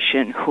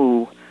politician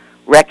who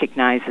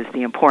recognizes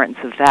the importance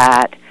of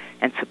that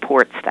and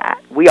supports that.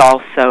 We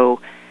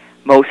also,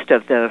 most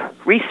of the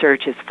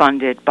research is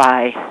funded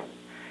by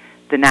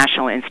the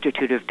National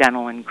Institute of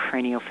Dental and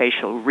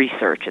Craniofacial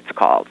Research, it's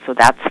called. So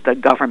that's the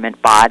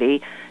government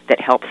body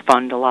that helps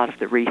fund a lot of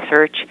the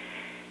research.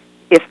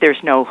 If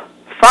there's no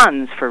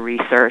funds for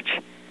research,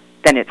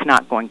 then it's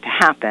not going to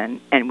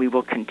happen, and we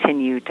will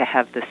continue to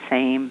have the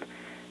same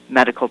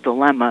medical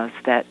dilemmas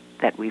that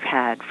we've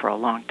had for a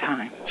long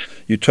time.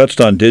 You touched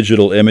on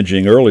digital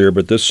imaging earlier,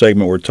 but this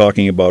segment we're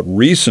talking about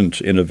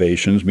recent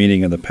innovations,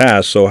 meaning in the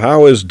past. So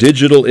how has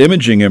digital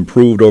imaging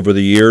improved over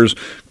the years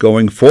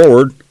going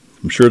forward?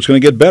 I'm sure it's going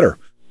to get better.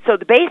 So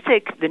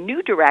the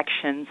new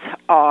directions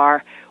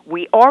are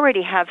we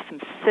already have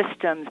some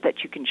systems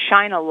that you can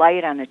shine a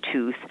light on a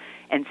tooth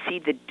and see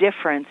the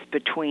difference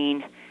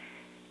between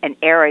an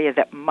area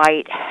that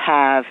might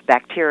have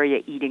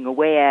bacteria eating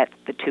away at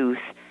the tooth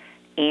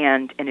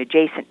and an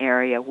adjacent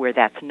area where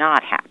that's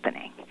not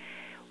happening.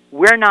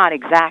 We're not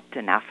exact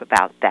enough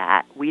about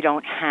that. We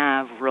don't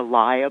have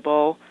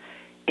reliable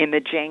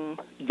imaging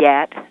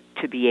yet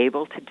to be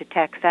able to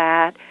detect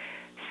that.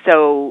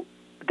 So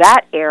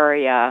that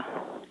area,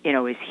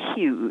 is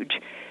huge.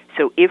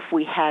 So if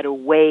we had a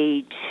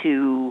way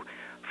to,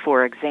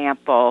 for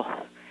example,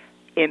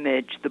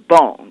 image the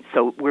bone,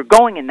 so we're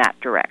going in that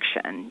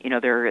direction.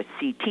 There are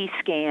CT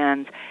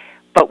scans,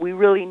 but we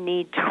really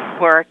need to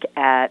work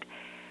at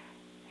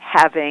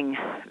having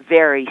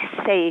very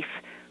safe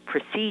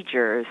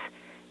procedures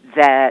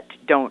that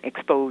don't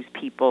expose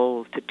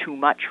people to too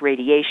much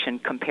radiation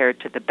compared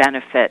to the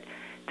benefit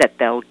that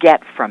they'll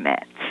get from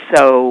it.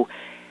 So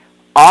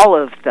all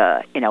of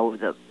the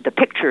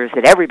pictures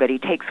that everybody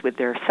takes with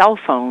their cell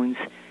phones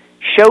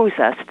shows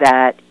us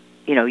that,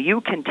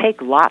 you can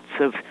take lots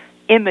of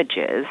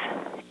images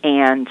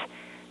and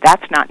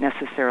that's not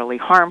necessarily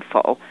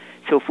harmful.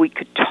 So if we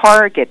could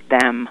target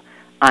them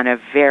on a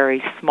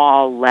very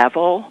small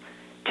level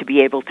to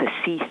be able to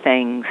see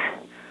things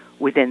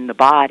within the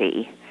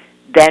body,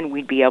 then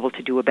we'd be able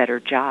to do a better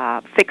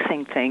job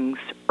fixing things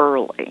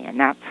early, and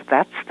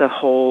that's the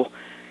whole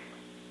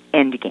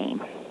end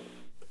game.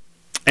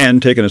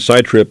 And taking a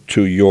side trip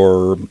to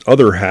your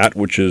other hat,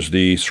 which is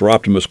the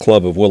Seroptimus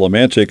Club of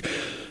Willimantic,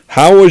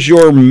 how was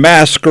your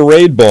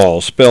masquerade ball,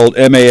 spelled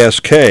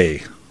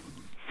M-A-S-K?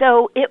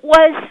 So it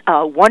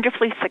was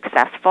wonderfully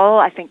successful.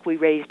 I think we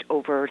raised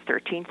over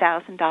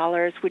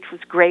 $13,000, which was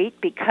great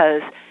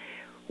because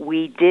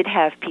we did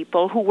have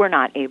people who were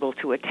not able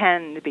to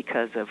attend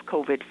because of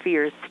COVID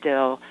fears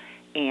still,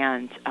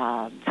 and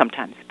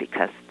sometimes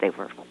because they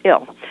were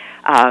ill.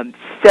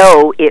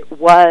 So it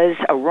was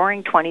a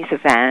Roaring Twenties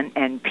event,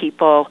 and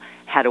people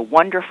had a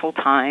wonderful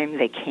time.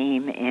 They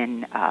came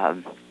in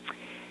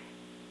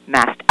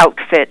masked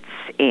outfits,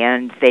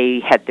 and they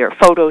had their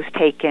photos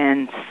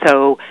taken.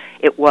 So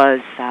it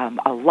was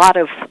a lot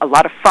of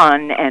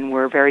fun, and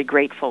we're very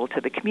grateful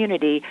to the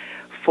community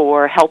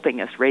for helping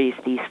us raise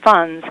these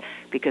funds,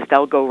 because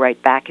they'll go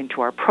right back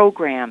into our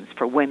programs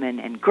for women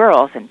and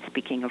girls. And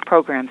speaking of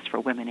programs for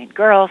women and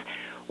girls,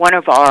 one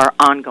of our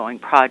ongoing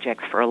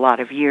projects for a lot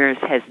of years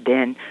has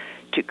been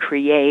to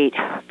create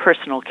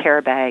personal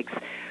care bags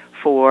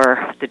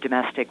for the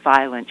domestic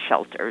violence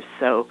shelters.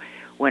 So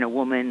when a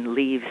woman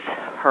leaves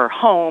her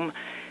home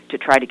to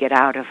try to get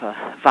out of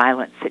a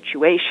violent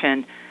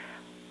situation,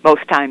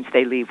 most times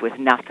they leave with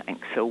nothing.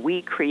 So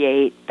we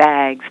create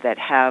bags that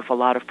have a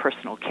lot of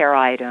personal care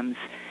items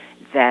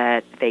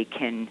that they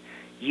can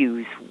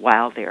use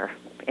while they're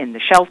in the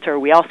shelter.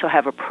 We also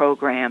have a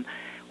program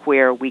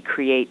where we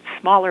create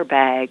smaller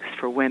bags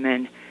for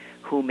women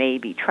who may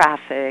be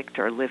trafficked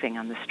or living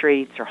on the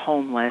streets or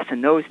homeless,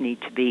 and those need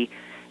to be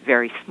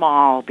very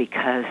small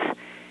because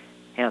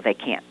they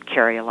can't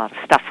carry a lot of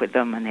stuff with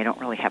them, and they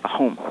don't really have a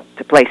home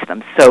to place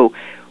them. So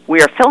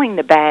we are filling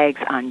the bags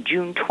on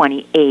June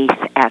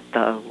 28th at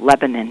the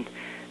Lebanon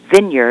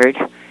Vineyard,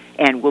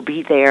 and we'll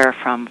be there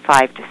from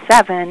 5 to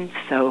 7.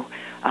 So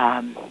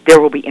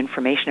there will be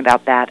information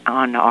about that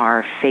on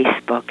our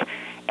Facebook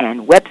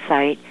and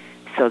website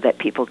so that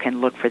people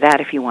can look for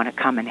that if you want to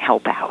come and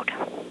help out.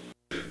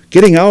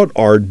 Getting out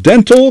our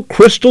dental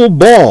crystal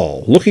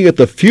ball, looking at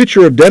the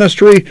future of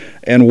dentistry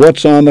and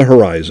what's on the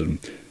horizon.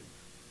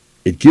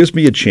 It gives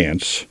me a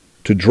chance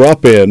to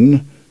drop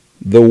in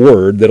the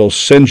word that'll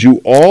send you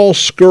all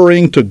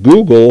scurrying to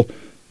Google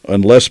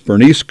unless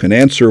Bernice can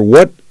answer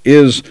what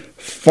is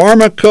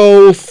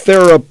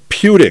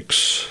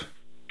pharmacotherapeutics.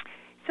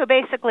 So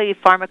basically,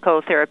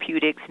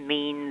 pharmacotherapeutics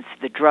means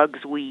the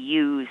drugs we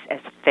use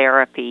as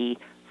therapy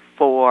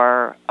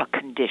for a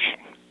condition.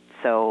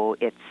 So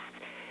it's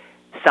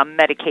some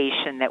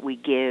medication that we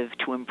give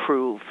to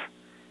improve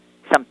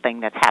something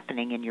that's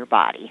happening in your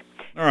body.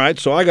 All right,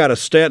 so I got a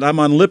stat. I'm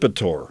on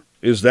Lipitor.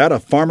 Is that a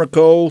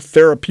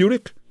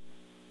pharmacotherapeutic?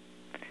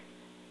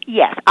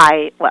 Yes,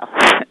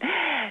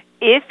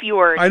 if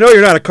you're... I know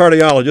you're not a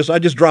cardiologist. I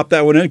just dropped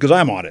that one in because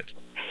I'm on it.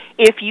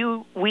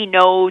 We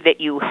know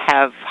that you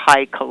have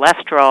high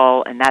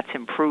cholesterol and that's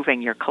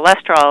improving your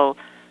cholesterol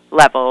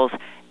levels,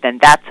 then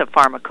that's a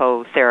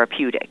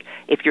pharmacotherapeutic.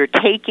 If you're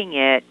taking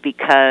it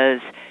because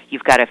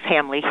you've got a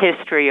family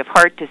history of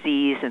heart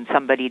disease and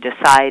somebody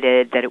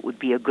decided that it would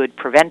be a good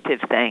preventive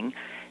thing,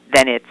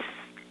 then it's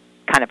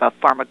kind of a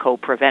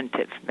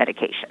pharmacopreventive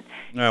medication.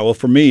 Well,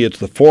 for me, it's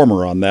the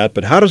former on that,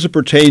 but how does it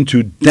pertain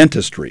to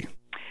dentistry?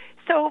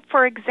 So,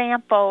 for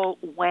example,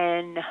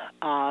 when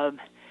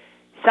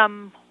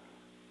some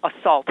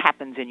assault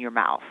happens in your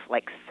mouth,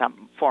 like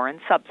some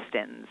foreign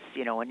substance,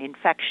 an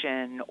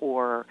infection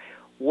or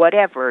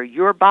whatever,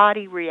 your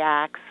body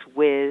reacts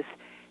with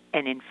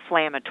an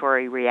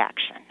inflammatory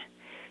reaction.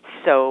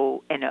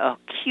 So an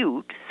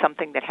acute,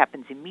 something that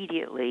happens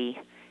immediately,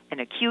 an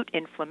acute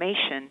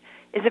inflammation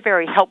is a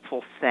very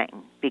helpful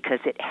thing because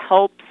it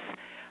helps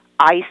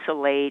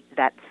isolate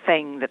that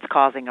thing that's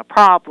causing a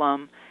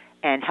problem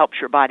and helps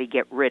your body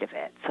get rid of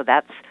it. So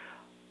that's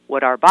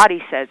what our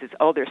body says is,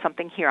 there's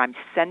something here. I'm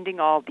sending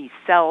all these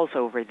cells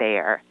over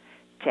there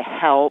to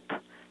help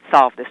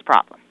solve this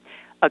problem.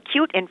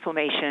 Acute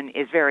inflammation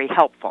is very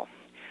helpful.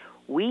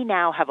 We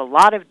now have a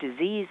lot of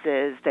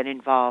diseases that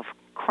involve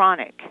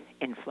chronic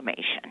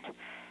inflammation,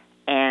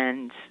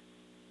 and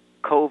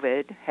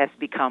COVID has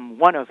become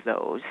one of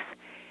those,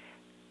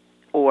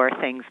 or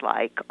things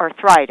like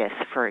arthritis,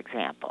 for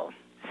example.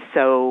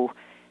 So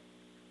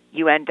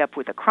you end up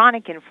with a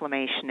chronic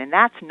inflammation, and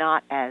that's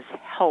not as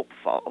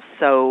helpful.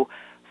 So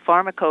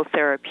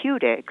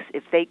pharmacotherapeutics,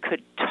 if they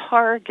could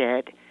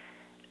target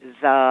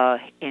the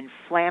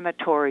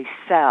inflammatory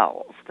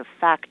cells, the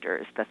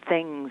factors, the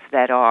things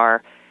that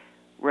are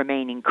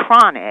remaining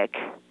chronic,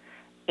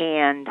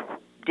 and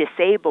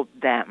disabled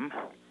them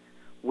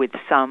with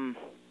some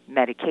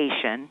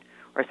medication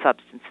or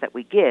substance that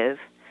we give,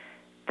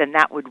 then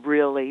that would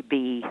really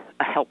be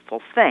a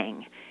helpful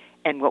thing.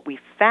 And what we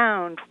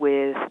found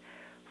with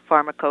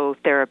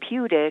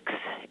pharmacotherapeutics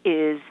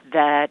is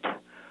that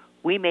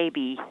we may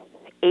be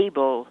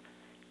able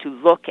to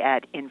look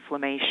at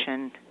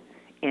inflammation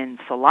in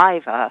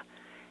saliva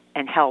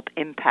and help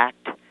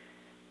impact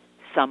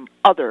some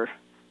other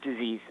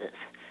diseases.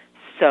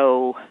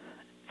 So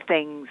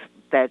things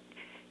that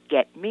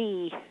get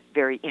me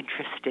very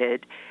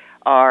interested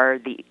are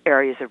the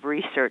areas of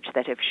research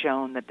that have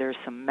shown that there's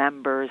some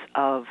members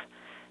of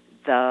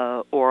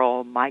the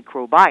oral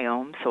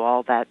microbiome, so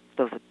all that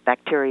those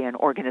bacteria and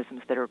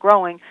organisms that are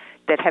growing,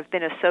 that have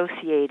been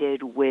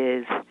associated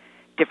with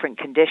different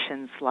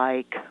conditions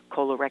like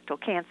colorectal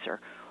cancer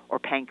or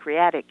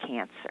pancreatic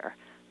cancer,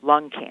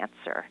 lung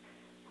cancer,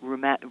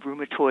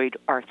 rheumatoid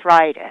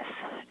arthritis.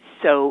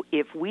 So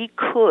if we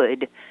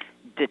could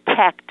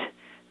detect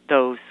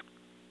those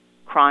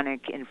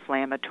chronic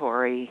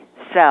inflammatory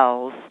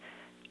cells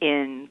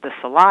in the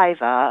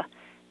saliva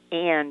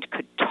and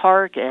could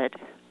target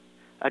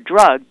a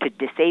drug to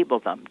disable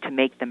them, to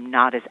make them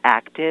not as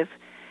active,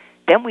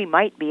 then we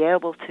might be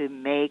able to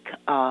make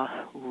a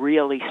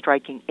really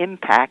striking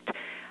impact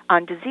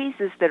on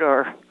diseases that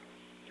are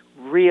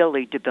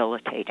really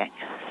debilitating.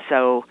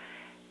 So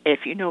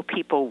if you know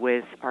people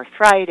with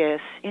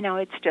arthritis,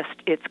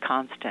 it's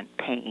constant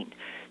pain.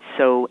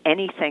 So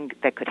anything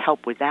that could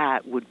help with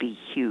that would be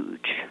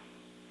huge.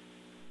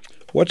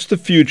 What's the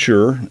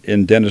future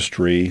in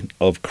dentistry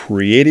of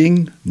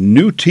creating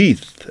new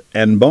teeth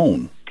and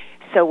bone?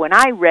 So when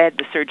I read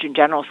the Surgeon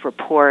General's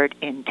report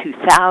in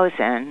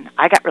 2000,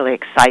 I got really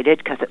excited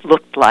because it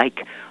looked like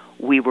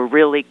we were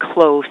really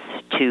close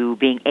to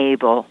being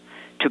able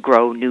to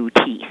grow new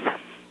teeth.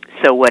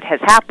 So what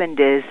has happened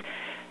is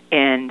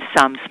in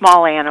some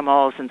small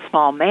animals and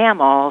small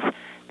mammals,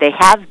 they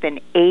have been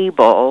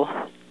able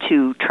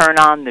to turn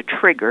on the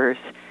triggers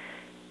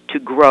to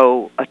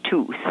grow a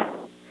tooth.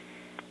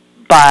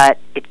 But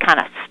it kind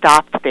of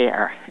stopped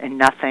there, and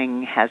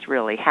nothing has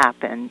really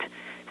happened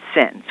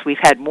since. We've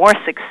had more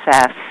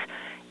success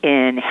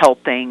in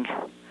helping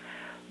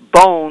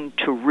bone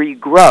to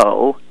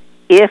regrow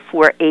if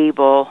we're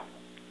able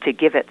to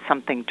give it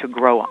something to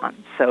grow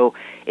on. So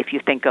if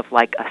you think of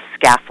like a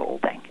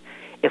scaffolding,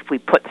 if we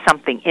put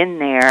something in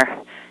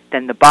there,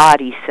 then the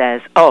body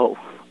says, oh,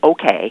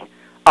 okay,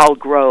 I'll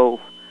grow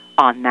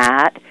on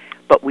that.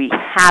 But we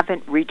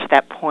haven't reached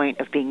that point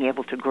of being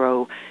able to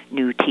grow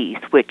new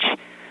teeth, which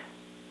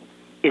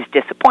is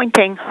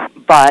disappointing,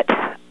 but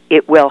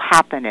it will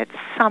happen at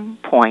some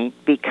point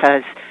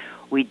because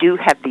we do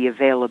have the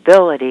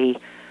availability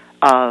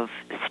of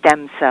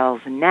stem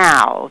cells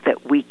now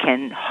that we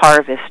can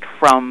harvest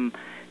from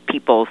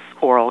people's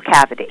oral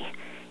cavity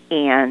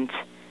and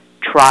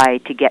try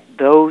to get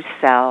those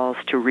cells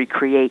to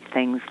recreate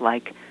things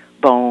like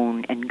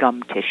bone and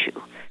gum tissue.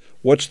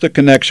 What's the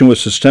connection with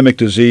systemic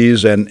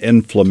disease and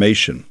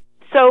inflammation?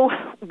 So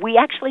we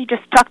actually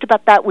just talked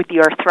about that with the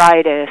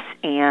arthritis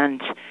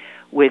and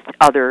with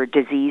other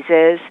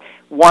diseases.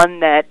 One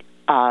that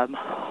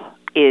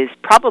is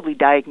probably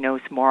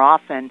diagnosed more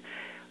often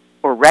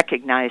or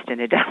recognized in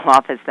a dental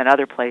office than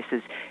other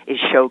places is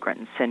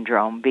Sjogren's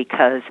syndrome,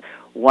 because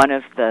one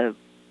of the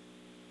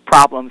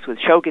problems with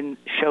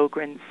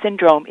Sjogren's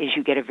syndrome is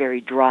you get a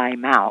very dry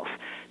mouth.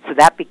 So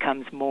that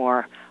becomes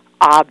more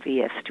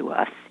obvious to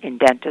us in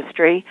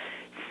dentistry.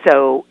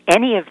 So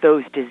any of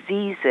those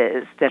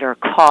diseases that are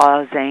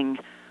causing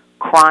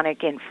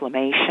chronic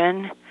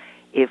inflammation,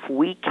 if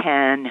we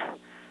can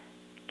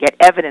get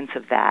evidence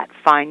of that,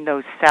 find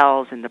those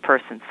cells in the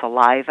person's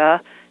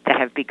saliva that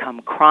have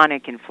become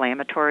chronic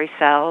inflammatory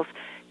cells,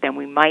 then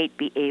we might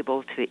be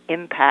able to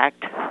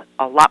impact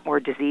a lot more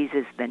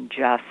diseases than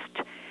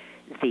just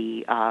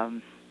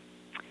the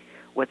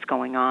what's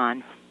going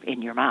on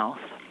in your mouth.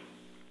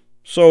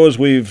 So as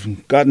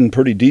we've gotten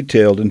pretty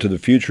detailed into the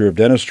future of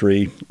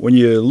dentistry, when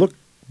you look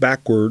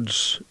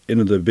backwards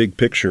into the big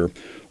picture,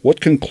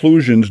 what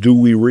conclusions do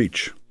we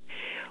reach?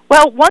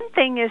 Well, one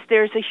thing is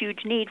there's a huge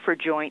need for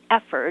joint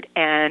effort,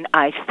 and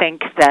I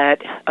think that,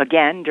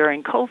 again,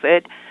 during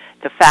COVID,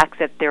 the fact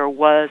that there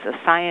was a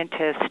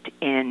scientist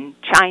in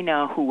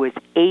China who was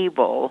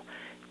able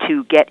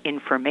to get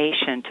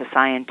information to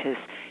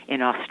scientists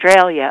in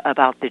Australia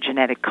about the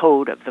genetic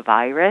code of the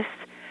virus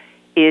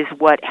is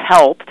what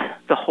helped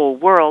the whole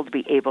world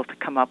be able to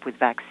come up with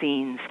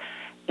vaccines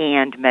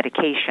and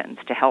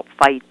medications to help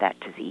fight that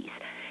disease.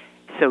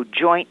 So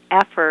joint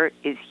effort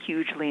is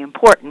hugely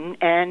important,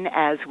 and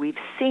as we've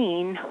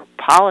seen,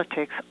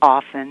 politics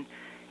often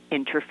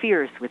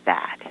interferes with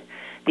that.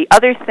 The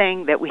other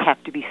thing that we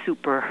have to be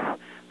super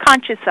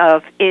conscious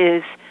of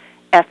is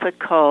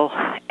ethical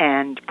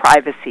and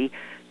privacy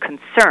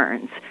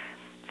concerns.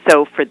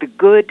 So for the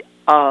good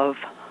of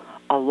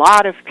a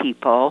lot of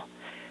people,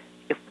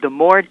 if the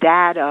more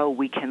data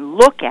we can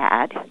look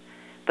at,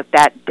 but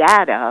that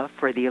data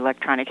for the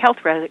electronic health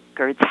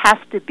records has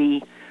to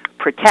be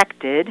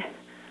protected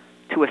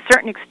to a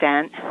certain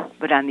extent,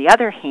 but on the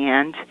other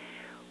hand,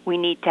 we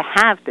need to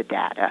have the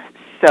data.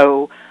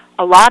 So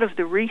a lot of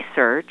the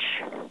research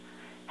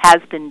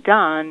has been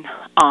done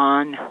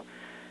on,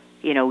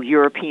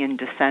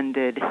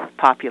 European-descended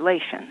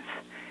populations.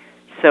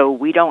 So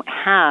we don't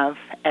have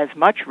as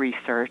much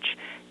research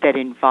that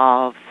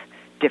involves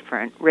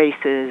different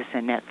races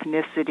and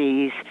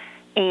ethnicities,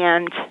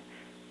 and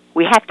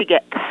we have to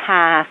get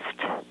past,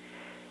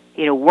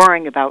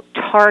 worrying about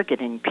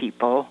targeting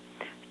people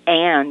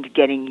and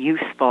getting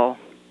useful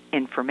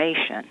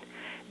information,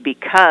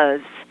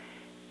 because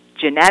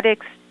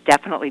genetics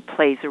definitely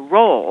plays a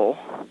role,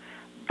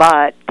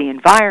 but the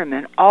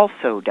environment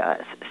also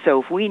does.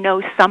 So if we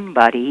know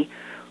somebody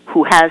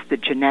who has the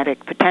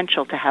genetic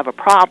potential to have a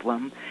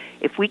problem,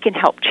 if we can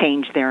help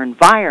change their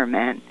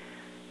environment,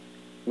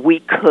 we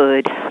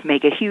could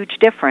make a huge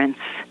difference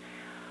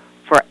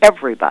for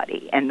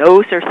everybody. And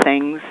those are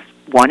things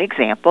one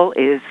example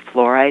is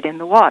fluoride in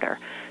the water.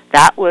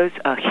 That was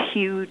a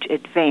huge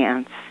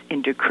advance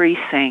in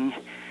decreasing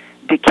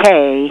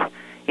decay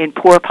in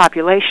poor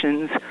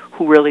populations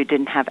who really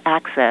didn't have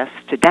access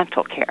to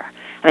dental care.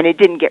 And it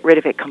didn't get rid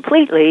of it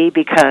completely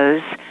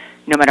because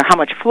no matter how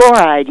much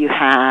fluoride you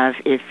have,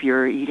 if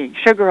you're eating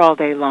sugar all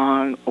day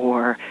long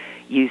or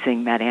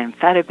using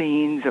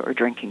methamphetamines or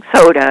drinking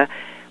soda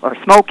or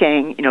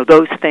smoking,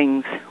 those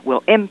things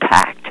will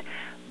impact.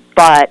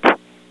 But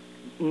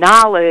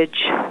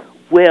knowledge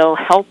will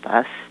help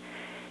us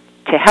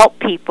to help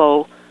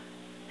people.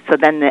 So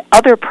then the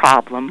other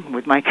problem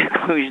with my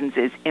conclusions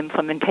is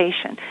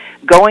implementation.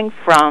 Going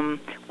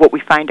from what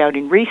we find out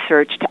in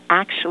research to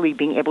actually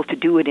being able to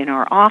do it in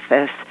our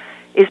office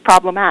is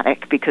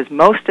problematic because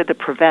most of the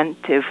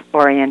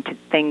preventive-oriented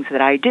things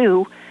that I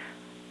do,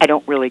 I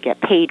don't really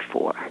get paid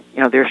for.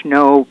 There's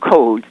no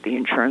codes. The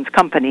insurance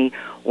company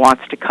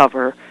wants to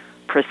cover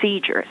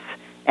procedures,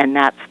 and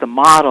that's the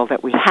model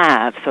that we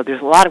have. So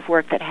there's a lot of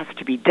work that has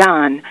to be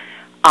done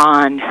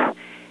on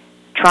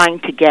trying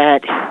to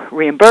get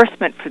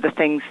reimbursement for the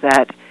things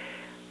that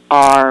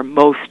are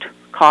most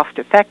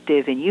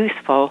cost-effective and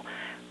useful,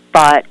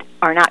 but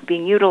are not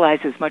being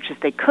utilized as much as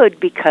they could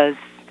because,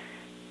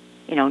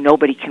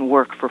 nobody can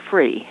work for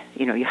free.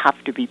 You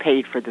have to be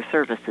paid for the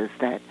services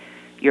that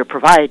you're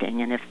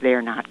providing, and if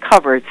they're not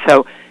covered.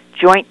 So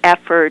joint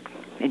effort,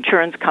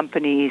 insurance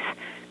companies,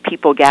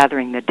 people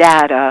gathering the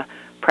data,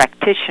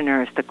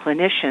 practitioners, the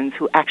clinicians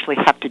who actually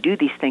have to do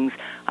these things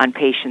on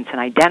patients and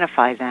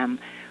identify them,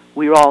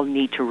 we all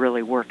need to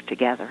really work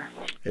together.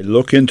 A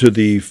look into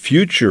the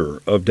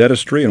future of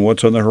dentistry and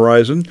what's on the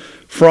horizon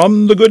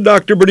from the good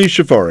Dr. Bernice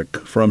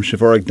Szafarek from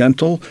Szafarek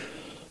Dental,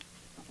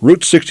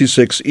 Route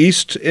 66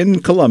 East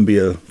in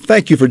Columbia.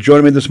 Thank you for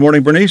joining me this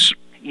morning, Bernice.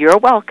 You're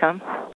welcome.